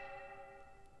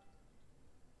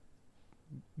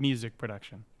 Music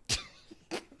production.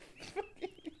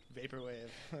 Vaporwave.